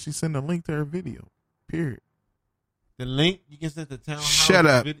call unless she send a link to her video. Period. The link you can send to Townhouse. Shut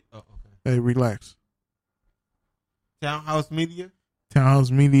up. Video. Oh, okay. Hey, relax. Townhouse Media.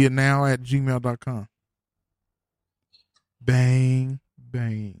 townhousemedianow@gmail.com. Bang,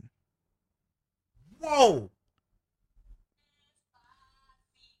 bang. Whoa.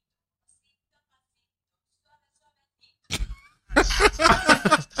 Did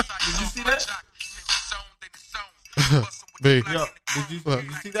you see that? Big. Yo, did you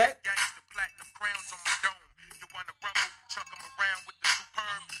see that?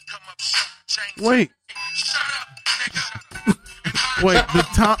 Wait. Wait, the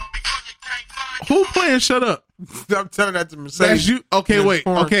top. Who playing Shut Up? I'm telling that to Mercedes. That's you. Okay, That's wait.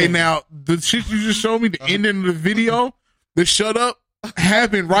 porn Okay, thing. now the shit you just showed me, the ending of the video, the Shut Up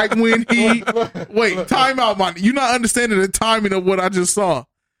happened right when he. Wait, time out, man. You're not understanding the timing of what I just saw.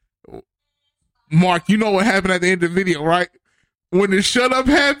 Mark, you know what happened at the end of the video, right? When the Shut Up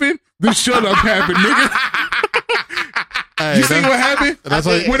happened, the Shut Up happened, nigga. Hey, You see what happened? That's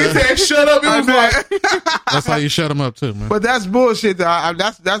how When it said shut up, it was like, that's how you shut them up too, man. But that's bullshit. Though.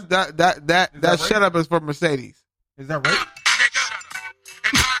 That shut up is for Mercedes. Is that right?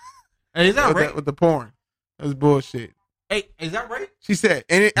 Hey, is that With, right? with the porn. That's bullshit. Hey, is that right? She said,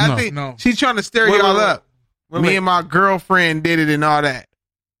 and I No. think No. she's trying to stir Wait, y'all wait, wait. up. Wait, Me wait. and my girlfriend did it and all that.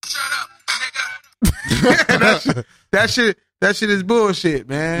 that shit is bullshit, You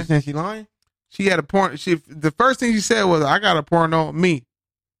man. saying she lying? She had a porn. The first thing she said was, "I got a porno on me."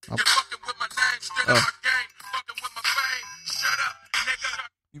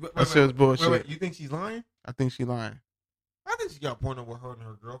 That shit was bullshit. Wait, you think she's lying? I think she lying. I think she got porno with her and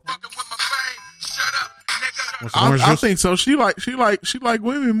her girlfriend. What's orange I juice? think so. She like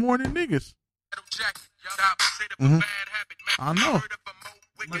women more than niggas. Mhm. I know.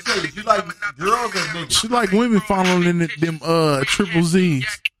 Mercedes, you like girls or niggas? She like women following them triple Z's.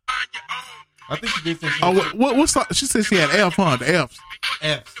 I think she did say she Oh, was what's that? She said she had F, huh? The F's.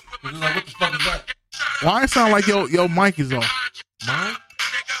 F's. It was like, what the fuck is that? Why it sound like your mic is off? Mine?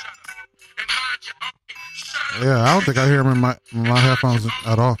 Yeah, I don't think I hear him in my headphones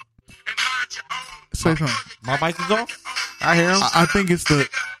at all. Say something. My mic is off? I hear him. I think it's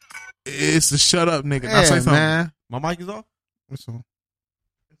the shut up nigga. Now say Yeah, something. man. My mic is off? What's on?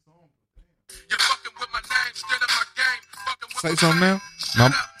 Say something now.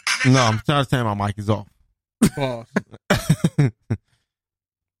 No, I'm trying to say my mic is off. Pause.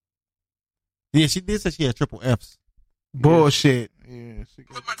 Yeah, she did say she had triple F's. Bullshit. Yeah. She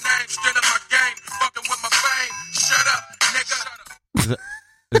got-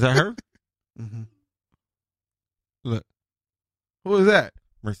 Is that her? Mm-hmm. Look, Who is that?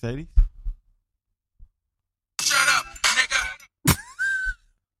 Mercedes.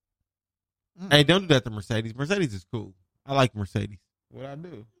 Hey, don't do that to Mercedes. Mercedes is cool. I like Mercedes. What I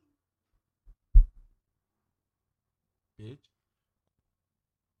do? Bitch.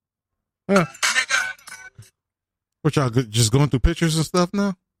 What y'all just going through pictures and stuff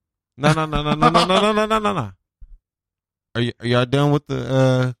now? No. Are y'all done with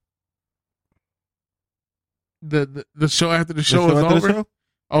the the show after the show is after the over? show?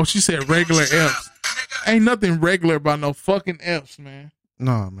 Oh, she said regular F's. Ain't nothing regular about no fucking F's, man.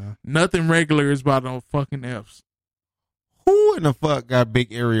 No, man. Nothing regular is about no fucking F's. Who in the fuck got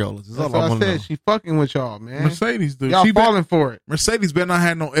big areolas? That's That's all what I I want to know. said. She fucking with y'all, man. Mercedes, dude. Y'all She falling for it. Mercedes better not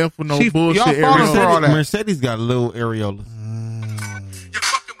have no F with no She- bullshit. y'all falling areola. for all that. Mercedes got little areolas.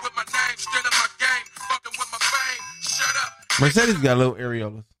 Mercedes got little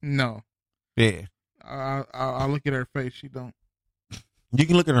areolas. No, Yeah. I look at her face. She don't. You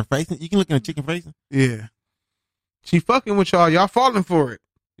can look at her face. You can look at her chicken face. Yeah, She fucking with y'all. Y'all falling for it.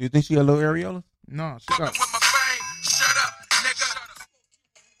 You think she got little areolas? no, she got.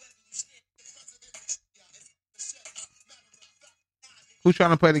 Who's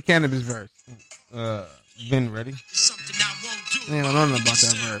trying to play the cannabis verse? Ben ready? Something I won't do. They don't know nothing about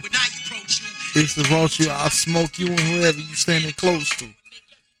that verse. It's the roast you. I'll smoke you and whoever you standing close to.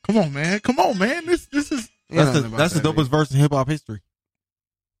 Come on, man. This is. That's the dopest verse in hip hop history.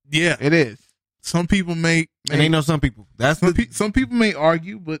 Yeah, It is. some people may. And ain't no some people. That's Some people may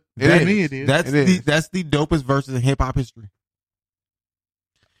argue, but It to is. me it is. That's the dopest verses in hip hop history.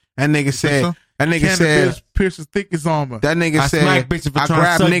 That nigga said. so? That nigga Cannon said. pierces thick as armor. That nigga I said. smack bitches for I trying to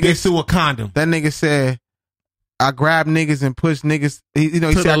grab suck dick niggas. through a condom. That nigga said. I grab niggas and push niggas. He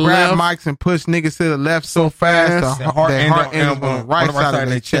To said I the grab left. mics and push niggas to the left so fast. The heart their end heart ends on the right side of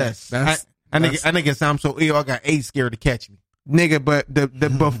their chest. That's I nigga sound so ill. I got AIDS scared to catch me. Nigga, but the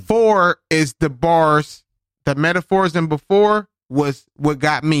before is the bars, the metaphors and before was what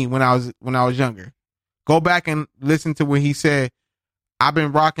got me when I was younger. Go back and listen to what he said. I've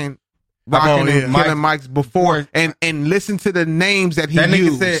been rocking and killing mics before, and listen to the names that he That nigga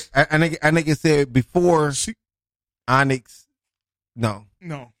used. said. I nigga said before Onyx. No.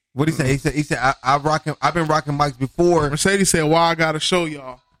 What he say? He said I've been rocking mics before. Mercedes said, "Why I gotta show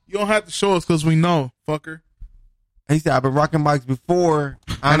y'all? You don't have to show us because we know, fucker." He said I've been rocking mics before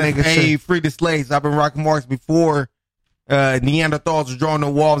Onyx nigga said- free the slaves. I've been rocking mics before Neanderthals was drawing the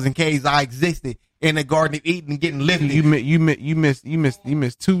walls and caves. I existed in the Garden of Eden, getting lifted. You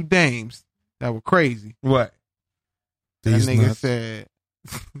missed two dames that were crazy. What? That These nigga nuts. said.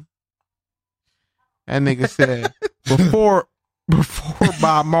 That nigga said before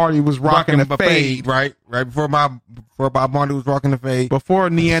Bob Marley was rocking the fade, right before Bob Marley was rocking the fade. before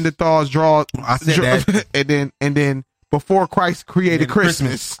Neanderthals I said that. and then before Christ created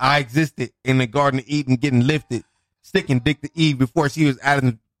Christmas. I existed in the Garden of Eden, getting lifted, sticking dick to Eve before she was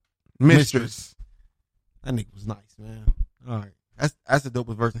Adam's mistress. That nigga was nice, man. All right, that's the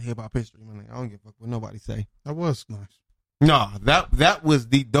dopest verse in hip hop history, man. I don't give a fuck what nobody say. That was nice. No, that was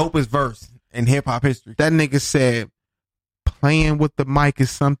the dopest verse in hip hop history. That nigga said, playing with the mic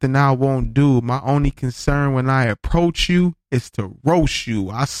is something I won't do. My only concern when I approach you is to roast you.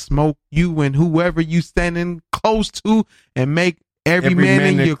 I smoke you and whoever you standing close to and make every man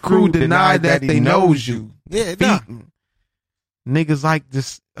in your crew deny that they knows you. Yeah, nah. Beating. Niggas like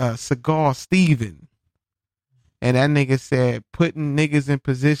this Cigar Steven. And that nigga said, putting niggas in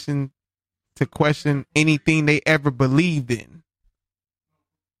position to question anything they ever believed in.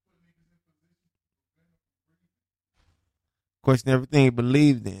 Question everything he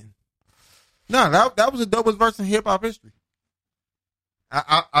believed in. No, that was the dopest verse in hip hop history.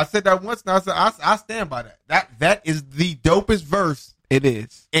 I said that once, and I stand by that. That is the dopest verse. It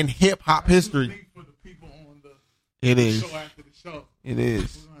is. In hip hop history. For the people on the It is. show after the show, It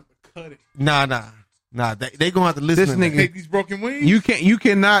is. we're gonna have to cut it. Nah. They gonna have to listen. This to nigga- Take these broken wings. You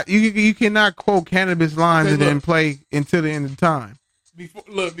cannot quote cannabis lines Okay, and then look. play until the end of time.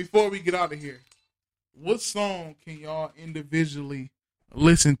 Before we get out of here, what song can y'all individually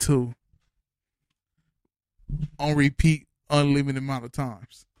listen to on repeat unlimited amount of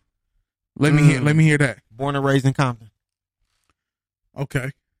times? Let me hear that. Born and raised in Compton.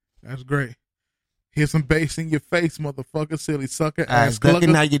 Okay, that's great. Here's some bass in your face, motherfucker, silly sucker, Ass ass ducking,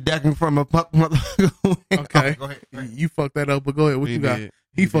 clucker. now you're ducking from a puck, motherfucker. Okay, Go ahead. you fucked that up, but go ahead. What You you got? did.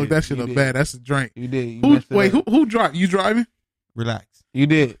 He You fucked did. that shit You up did. bad. That's a drink. You did. You Who? messed it Wait, up. who drive? You driving? Relax. You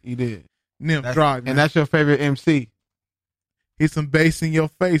did. You did. Nim, That's- drive. And that's your favorite MC. Here's some bass in your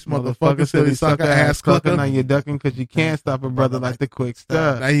face, motherfucker, silly sucker, ass clucker. Now you're ducking because you can't stop a brother like the quick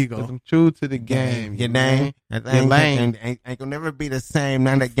stuff. There you 'Cause go. I'm true to the game. Your name. That Your lane. ain't gonna never be the same.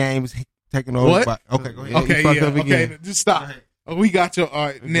 Now that game's taking over. What? Okay, go ahead. Yeah, you Okay, fucked yeah. up Okay, again. just stop. Oh, we got your. All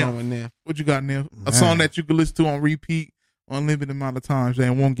right, We're Nim. going there. What you got, Nim? A Man. song that you can listen to on repeat unlimited amount of times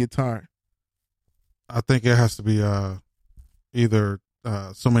and won't get tired. I think it has to be either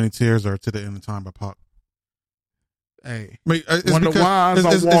So Many Tears or To the End of Time by Pac. Hey, I mean, it's Wonder because, why as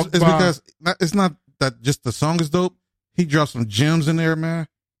I it's walk by. because it's not that just the song is dope. He dropped some gems in there, man.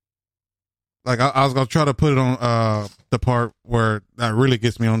 Like I was gonna try to put it on the part where that really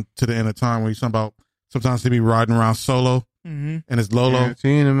gets me on To the End of Time, where he's talking about sometimes he be riding around solo mm-hmm. and it's Lolo. Yeah,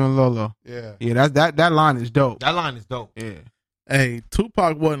 seeing him in Lolo. Yeah. Yeah, that line is dope. That line is dope. Yeah. Hey,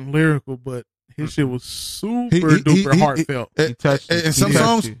 Tupac wasn't lyrical, but his shit was super He- duper he- heartfelt. He touched you. In He some touched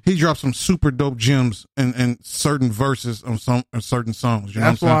songs, you. he dropped some super dope gems in certain verses on certain songs. You know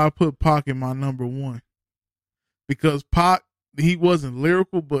That's what I'm why I put Pac in my number one. Because Pac, he wasn't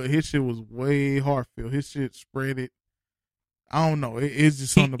lyrical, but his shit was way heartfelt. His shit spread it. I don't know. It's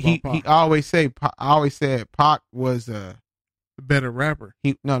just something about Pac. He always said Pac was A better rapper.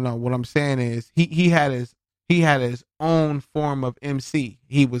 what I'm saying is he had his own form of MC.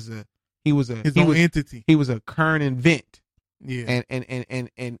 He was a Entity. he was a current event. Yeah.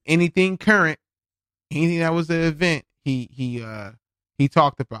 And anything current, anything that was an event, he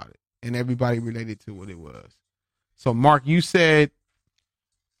talked about it, and everybody related to what it was. So, Mark, you said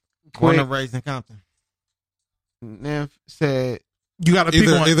Born and raised in Compton. Nev said You got to pick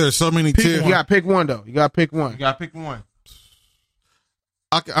one. Either so many tears. you got to pick one though. You got to pick one. You gotta pick one.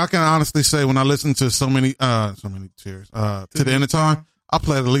 I can honestly say when I listen to so many tears to the end of time, I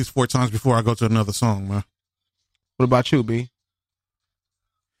play it at least 4 times before I go to another song, man. What about you, B?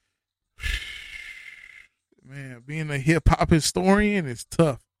 Man, being a hip hop historian is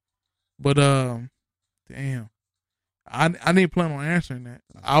tough. But damn, I didn't plan on answering that.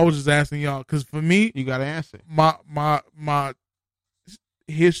 I was just asking y'all because for me, You got to answer. my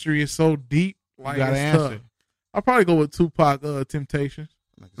history is so deep. Like, You got to it's answer. tough. I'll probably go with Tupac, Temptations.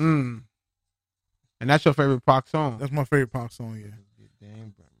 And that's your favorite Pac song. That's my favorite Pac song. Yeah,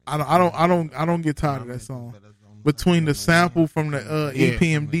 I don't get tired of that song. Between the sample from the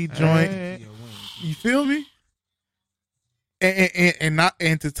EPMD joint, you feel me?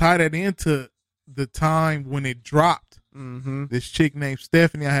 And to tie that into the time when it dropped. Mm-hmm. This chick named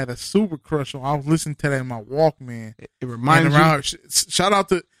Stephanie, I had a super crush on. I was listening to that in my Walkman. It reminds you. Shout out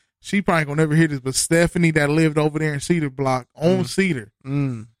to, she probably gonna never hear this, but Stephanie that lived over there in Cedar Block on Cedar.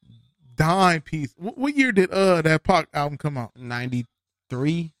 Dime piece. What year did that Pac album come out?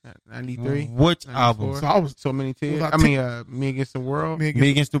 93. Which album? So I was So Many Tears. Was I mean, Me Against the World. Me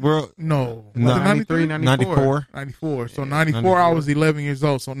Against the World? No. No. 93, 94. 94. So Yeah, 94, I was 11 years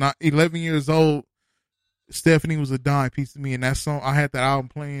old. So not 11 years old, Stephanie was a dime piece to me. And that song, I had that album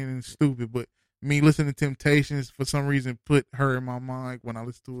playing and stupid, but me listening to Temptations for some reason put her in my mind when I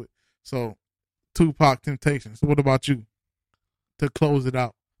listened to it. So Tupac, Temptations. So what about you? To close it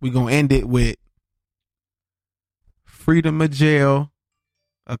out. We're going to end it with Freedom of Jail,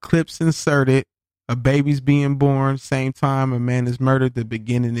 Eclipse Inserted, A Baby's Being Born, Same Time a Man is Murdered, The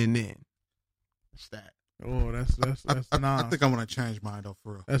Beginning and End. What's that? Oh, that's nice. I think I'm gonna change mine though,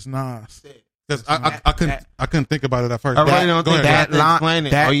 for real. That's nice. Because I couldn't think about it at first. I really don't think that that line- explain it.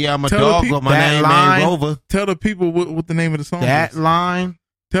 that- Oh yeah, I'm a tell the dog, people but my that name line- ain't Rover. Tell the people what the name of the song That is. line,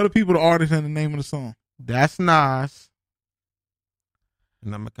 Tell the people the artist and the name of the song. that's Nas.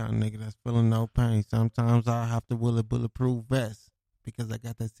 And I'm a kind of nigga that's feeling no pain. Sometimes I have to will a bulletproof vest because I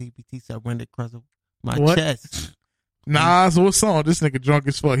got that CPT surrendered across my What? chest. Nas, what song? This nigga drunk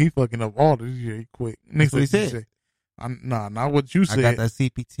as fuck. He fucking up all this shit. He quick. That's what he Nigga said. Nah, not what you I said. got that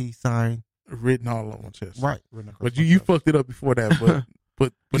CPT sign. Written all on my chest. Right. But you fucked it up before that.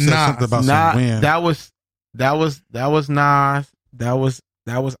 But You said Nas. something about Nah, some wind. that was Nas.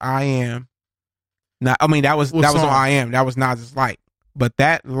 That was I Am. Now, I mean, that was What on song? I Am. That was Nas's Light. But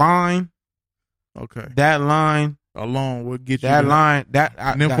that line, Okay. alone will get you that there. line,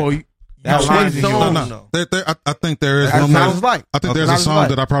 Nympho, that you line changed is your- so- No. I think there is that's one more. Nas's Light. I think there's a Nas's song Light.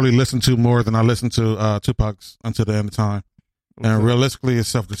 that I probably listen to more than I listen to Tupac's Until the End of Time. And realistically, it's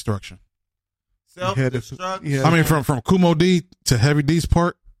Self Destruction. Self-destruct. Yeah. I mean, from Kumo D to Heavy D's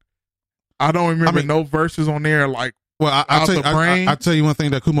part. I don't remember I mean- no verses on there. Like Well, Out I'll the brain. I tell you one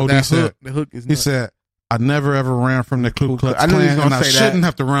thing that Kumo D that said. hook. The hook is He nuts. said, "I never ever ran from the Ku Klux I knew he was Klan, gonna and I say that. shouldn't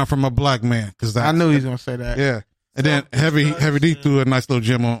have to run from a black man because I knew he was gonna say that. Yeah, and then Heavy D threw a nice little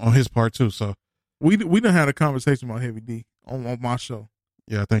gem on his part too. So we done had a conversation about Heavy D on my show.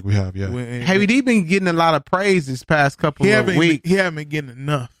 yeah, I think we have. Yeah, Heavy D been getting a lot of praise this past couple he of haven't weeks. he haven't been getting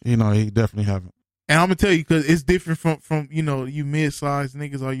enough. you know, he definitely haven't. And I'm gonna tell you because it's different from you mid-sized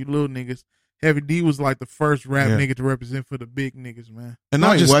niggas or you little niggas. Heavy D was like the first rap Yeah. nigga to represent for the big niggas, man. And No,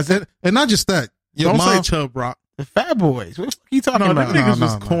 not he just wasn't. and not just that. Your Don't mom, say Chubb Rock. The Fat Boys. What the fuck you talking No, about? them niggas No,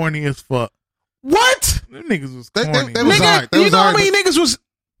 was no. corny as fuck. What? Them niggas was They corny. was Nigga, alright. They you was know how alright, many niggas was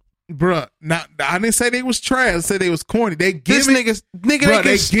Bruh, I didn't say they was trash. I said they was corny. They this gimmick, nigga bruh, they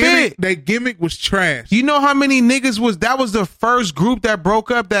can spit. They gimmick was trash. You know how many niggas was that was the first group that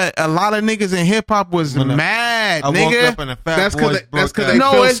broke up that a lot of niggas in hip hop was When mad, I woke nigga. up and the Fat That's Boys because broke they up.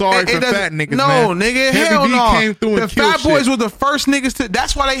 No, feel it's- sorry it for doesn't- fat niggas. No, man. nigga, Heavy hell D no. came through and The killed Fat Boys shit. were the first niggas to.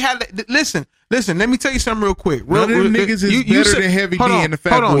 That's why they had. Listen. Let me tell you something real quick. None of them niggas is better than Heavy D hold on, and the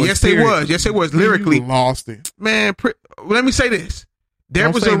Fat hold on. Boys, Yes, they period. was. Yes, it was. Lyrically, You lost it. man. Let me say this. There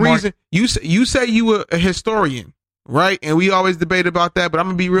Don't was say a Mark- reason. You say you were a historian, right? And we always debate about that. But I'm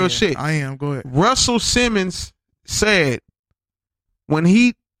gonna be real shit. I am. Go ahead. Russell Simmons said when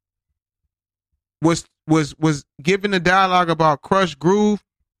he was given a dialogue about Crush Groove,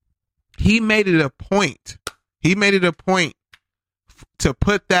 he made it a point. He made it a point to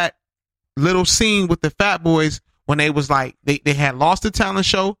put that little scene with the Fat Boys when they was like they had lost the talent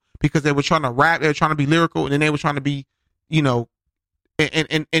show because they were trying to rap, they were trying to be lyrical, and then they were trying to be,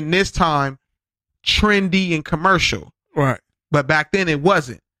 in this time trendy and commercial. Right. But back then it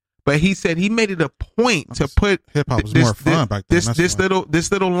wasn't. But he said he made it a point to put hip hop was more fun back then.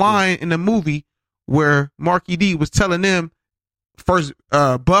 This little line in the movie where Marky D was telling them first.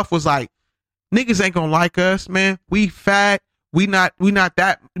 Buff was like, "Niggas ain't gonna like us, man. We fat. We not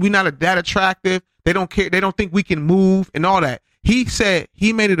that attractive. They don't care. They don't think we can move and all that." He said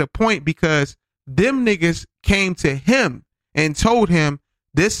he made it a point because them niggas came to him and told him,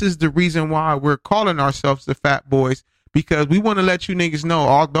 this is the reason why we're calling ourselves the Fat Boys, because we want to let you niggas know,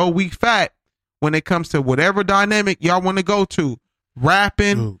 although we fat, when it comes to whatever dynamic y'all want to go to,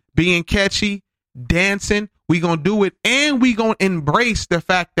 rapping, being catchy, dancing, we gonna do it, and we gonna embrace the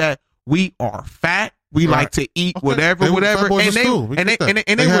fact that we are fat. We like to eat whatever, and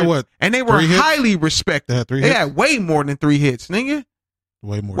they were highly respected. They had way more than 3 hits, nigga.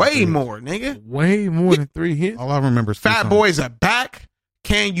 Way more, nigga. Way more than 3 hits. All I remember is Fat Boys Are Back.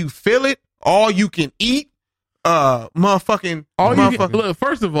 Can You Feel It? All You Can Eat. Motherfucking. Look,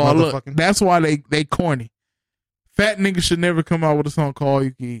 first of all, look, that's why they corny. Fat niggas should never come out with a song called All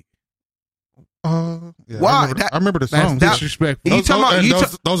You Can Eat. Yeah, why? I remember the songs. That's disrespectful.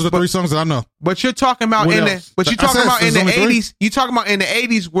 Those are the 3 songs that I know. But you're talking about in the 80s. You talking about in the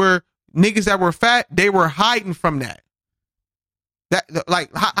 80s where niggas that were fat, they were hiding from that. That like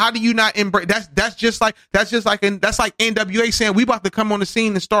how do you not embrace? That's like NWA saying we about to come on the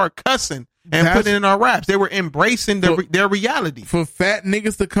scene and start cussing and putting in our raps. They were embracing their reality. For fat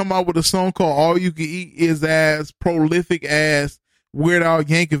niggas to come out with a song called All You Can Eat is as prolific as Weird Al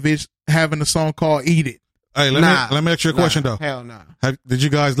Yankovic having a song called Eat It. Hey, let me ask you a question though. Hell no. Did you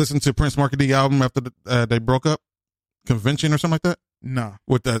guys listen to Prince Marky D album after they broke up? Convention or something like that? Nah.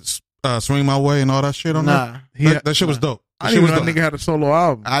 With that Swing My Way and all that shit on there? That shit was dope. I didn't even know that nigga had a solo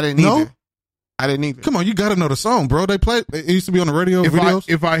album. I didn't either. Come on, you gotta know the song, bro. They play. It used to be on the radio videos.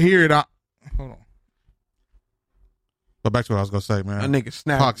 If I hear it, hold on. But back to what I was gonna say, man. That nigga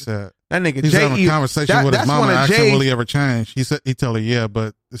snapped. Pac said that nigga he's having a conversation with his mama. Asked him, will he ever change? He tell her, yeah,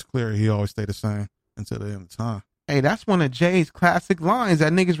 but it's clear he always stayed the same until the end of time. Hey, that's one of Jay's classic lines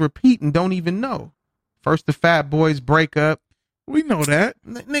that niggas repeat and don't even know. First, the Fat Boys break up. We know that.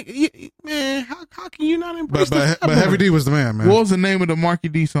 Nigga, man, how can you not embrace But Heavy D was the man, man. What was the name of the Marky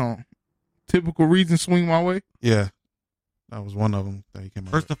D song? Typical Reason, Swing My Way? Yeah. That was one of them that he came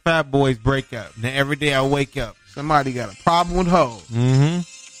out First the Fat Boys break up. Now every day I wake up. Somebody got a problem with hoes. Mm-hmm.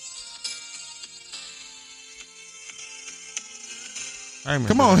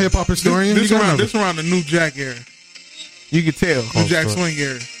 Come on, hip hop historian. This around the New Jack era. You could tell. New Jack Swing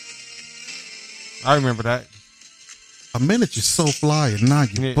era. I remember that. A minute you're so fly and now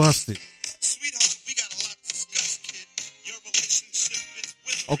you busted. Sweetheart, we got a lot to discuss, kid. Your relationship is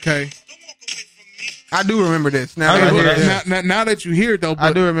with me. Okay. Don't walk away from me. I do remember this. Now that you hear it, though. But,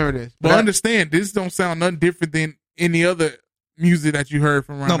 I do remember this. But understand, this don't sound nothing different than any other music that you heard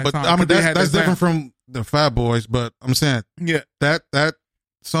from around that time. I mean, that's different from the Fat Boys, but I'm saying, yeah, that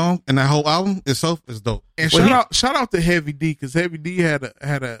song and that whole album itself is dope. And shout out to Heavy D, because Heavy D had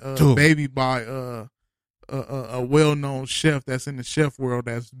a baby by a well-known chef that's in the chef world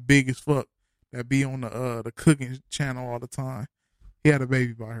that's big as fuck, that be on the cooking channel all the time. He had a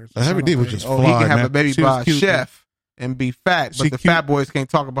baby by her. So Heavy D was just fly, he can have man. a baby by a chef and be fat, but the Fat Boys can't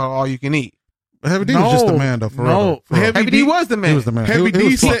talk about all you can eat. Heavy D was just the man, though. For Heavy D was the man. He was the man. Heavy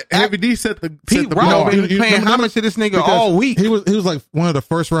D set the Pete Rock been playing homage to this nigga all week. He was like one of the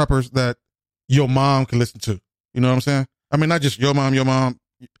first rappers that your mom can listen to. You know what I'm saying? I mean, not just your mom.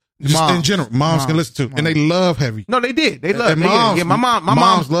 Just in general, moms can listen to, and they love Heavy. No, they did. They love. Moms, my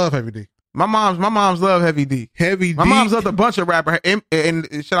moms love Heavy D. My moms love Heavy D. My moms loved a bunch of rappers, and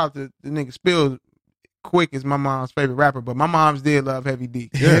shout out to the nigga Spill. Quick is my mom's favorite rapper, but my moms did love Heavy D.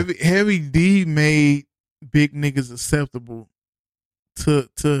 Yeah. Heavy D made big niggas acceptable to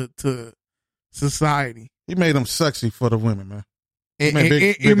society. He made them sexy for the women, man.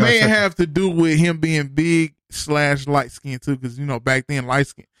 It may have to do with him being big / light skin too, because back then light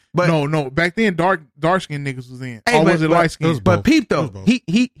skin. But no, back then dark skinned niggas was in. Or was it light skin? But peep though,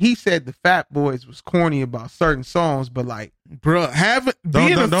 he said the Fat Boys was corny about certain songs, but like, bruh,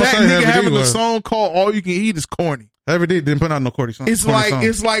 being a fat nigga having a song called All You Can Eat is corny. Heavy D didn't put out no corny songs.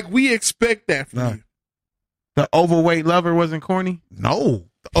 It's like we expect that from you. The overweight lover wasn't corny. No.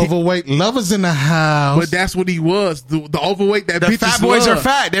 The overweight lovers in the house. But that's what he was. The overweight that the Fat Boys are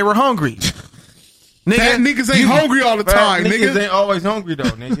fat. They were hungry. Fat niggas ain't hungry all the time. Niggas ain't always hungry though,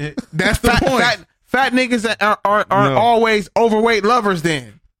 nigga. That's the point. Fat niggas are always overweight lovers.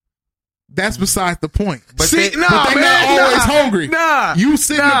 Then that's besides the point. But they're not always hungry. Nah, you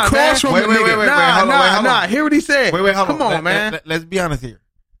sitting across from a nigga. Nah. Hear what he said. Wait, hold on. Come on, man. Let's be honest here.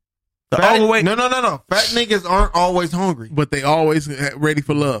 overweight. No. Fat niggas aren't always hungry. But they always ready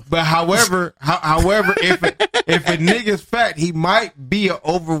for love. But however, if a nigga's fat, he might be an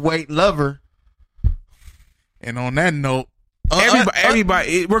overweight lover. And on that note,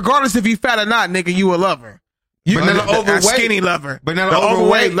 everybody, regardless if you fat or not, nigga, you a lover. You But not an overweight. a skinny lover. But not the an overweight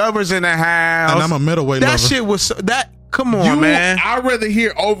overweight. lovers in the house. And I'm a middleweight that lover. shit was that. Come on, man. I'd rather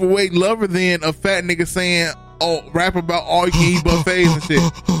hear overweight lover than a fat nigga saying, rap about all you can eat buffets and shit.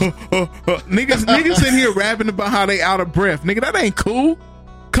 niggas in here rapping about how they out of breath. Nigga, that ain't cool.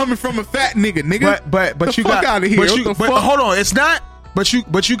 Coming from a fat nigga. But the you fuck got out of here. But hold on, it's not. But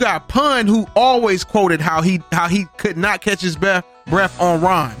you got Pun who always quoted how he could not catch his breath on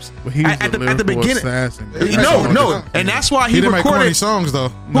rhymes. But he was at the beginning. Assassin, No, and that's why he didn't make corny recorded songs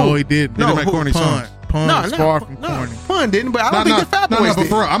though. No, he didn't. He didn't make corny songs. Pun is far from corny. Pun didn't, but I don't think the Fat Boys but did.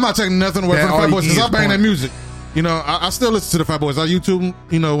 for real, I'm not taking nothing away That from the all Fat Boys you because I need bang is that porn. music. You know, I still listen to the Fat Boys. I YouTube,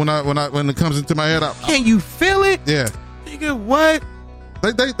 you know, when it comes into my head, Can you feel it? yeah. Nigga, what?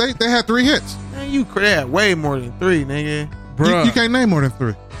 They had 3 hits. Man, you had way more than 3, nigga. Bruh. You can't name more than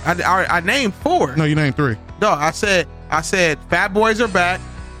 3. I named 4. No, you named 3. No, I said Fat Boys are back.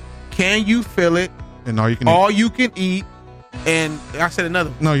 Can you feel it? And all you can All eat. you can eat. And I said another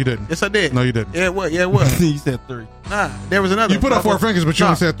one. No, you didn't. Yes, I did. No, you didn't. Yeah, it was. Yeah, it was. You said 3. Nah, there was another. You put up 4 fingers, but you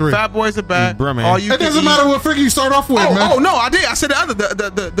only said 3. Fat Boys are back. Bruh, man. All you It can doesn't eat. matter what figure you start off with, man. Oh no, I did. I said the other,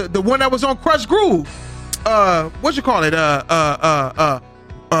 the one that was on Crush Groove. What you call it?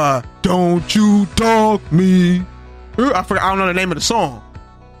 Don't you dog me? I forgot. I don't know the name of the song.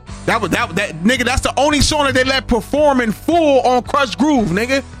 That nigga. That's the only song that they let perform in full on Crush Groove,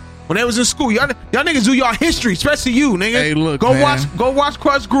 nigga. When they was in school, y'all niggas do y'all history, especially you, nigga. Hey, look, go man. watch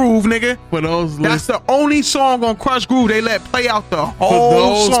Crush Groove, nigga. For those That's the only song on Crush Groove they let play out the for whole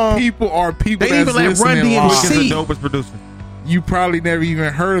those song. people are people They that's even let Run listening DMC. live. Wick is the dopest producer. You probably never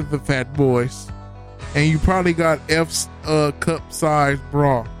even heard of the Fat Boys, and you probably got F's cup size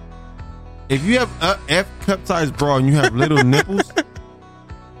bra. If you have a F cup size bra and you have little nipples,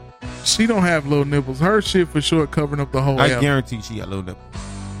 She don't have little nipples. Her shit for sure covering up the whole I F. guarantee she got little nipples.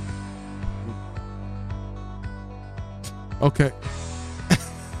 Okay.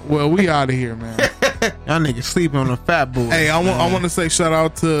 Well, we out of here, man. Y'all niggas sleeping on the Fat Boys. Hey, I want to say shout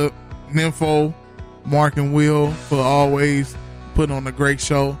out to Nympho, Mark, and Will for always putting on a great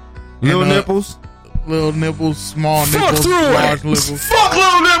show. Little And, nipples. Little nipples, small nipples, through it. large nipples. Fuck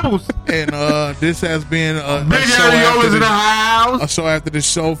little nipples. And this has been a Big show after areolas in the the, house. a show after the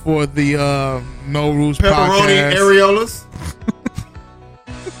show for the No Rules Pepperoni podcast. areolas.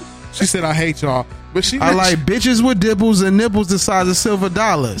 She said, "I hate y'all," but she. I like bitches with dimples and nipples the size of silver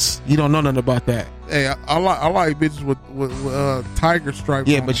dollars. You don't know nothing about that. Hey, I like bitches with tiger stripe.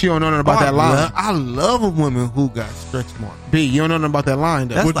 Yeah, on but you don't know nothing about that line. I love a woman who got stretch marks. B, you don't know nothing about that line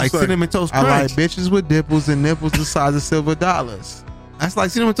though. That's What'd you like say? Cinnamon Toast I Crunch. like bitches with dimples and nipples the size of silver dollars. That's like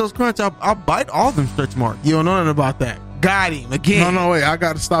Cinnamon Toast Crunch. I'll bite all them stretch marks. You don't know nothing about that. Got him again. No, wait. I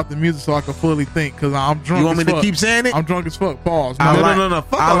got to stop the music so I can fully think because I'm drunk. You want me as to fuck. keep saying it? I'm drunk as fuck. Pause. I No, like, no.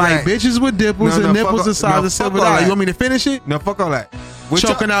 Fuck I all like that. bitches with dimples No, and fuck nipples all- the size no, of silver fuck all dollars. that. You want me to finish it? No, fuck all that.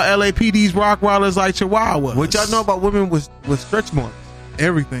 Choking out LAPD's Rockrollers like Chihuahuas. What y'all know about women with stretch marks?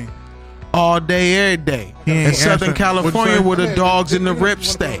 everything. All day, every day. He ain't In Southern answering. California What'd you where the Hey, dogs in the you know, rip when we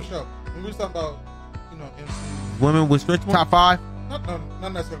stay. was talking about, you know, MC, Women with stretch marks? Top 5?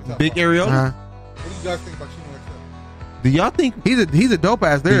 not necessarily top Big 5. areola? Uh-huh. What do you guys think about Chino XL? Do y'all think He's a dope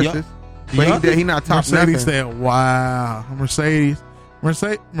ass lyricist. But he not top Mercedes nothing. said, "Wow,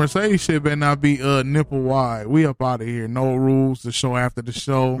 Mercedes shit better not be nipple wide. We up out of here. No rules. The show after the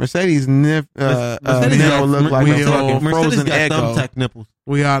show. Mercedes Mercedes nipple look like a Will. fucking Mercedes frozen got Eggo. thumbtack nipples?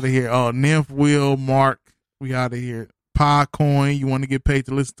 We out of here. Oh, Nymph, Will, Mark. We out of here. Pie Coin. You want to get paid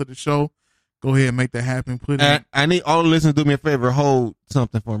to listen to the show? Go ahead and make that happen. Put it. I need all the listeners to do me a favor. Hold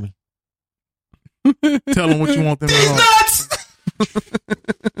something for me. Tell them what you want them to know.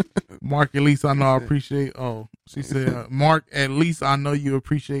 Mark, at least I know I appreciate. Oh, she said, Mark, at least I know you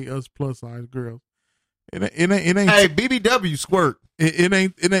appreciate us plus size girls. It ain't. Hey, BBW squirt. It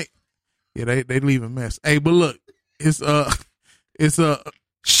ain't. Yeah, they leave a mess. Hey, but look, it's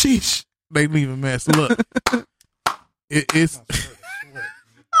sheesh. They leave a mess. Look, it's.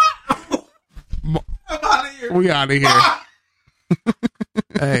 We out of here.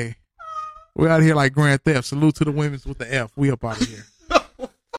 Hey, we out of here like Grand Theft. Salute to the women's with the F. We up out of here.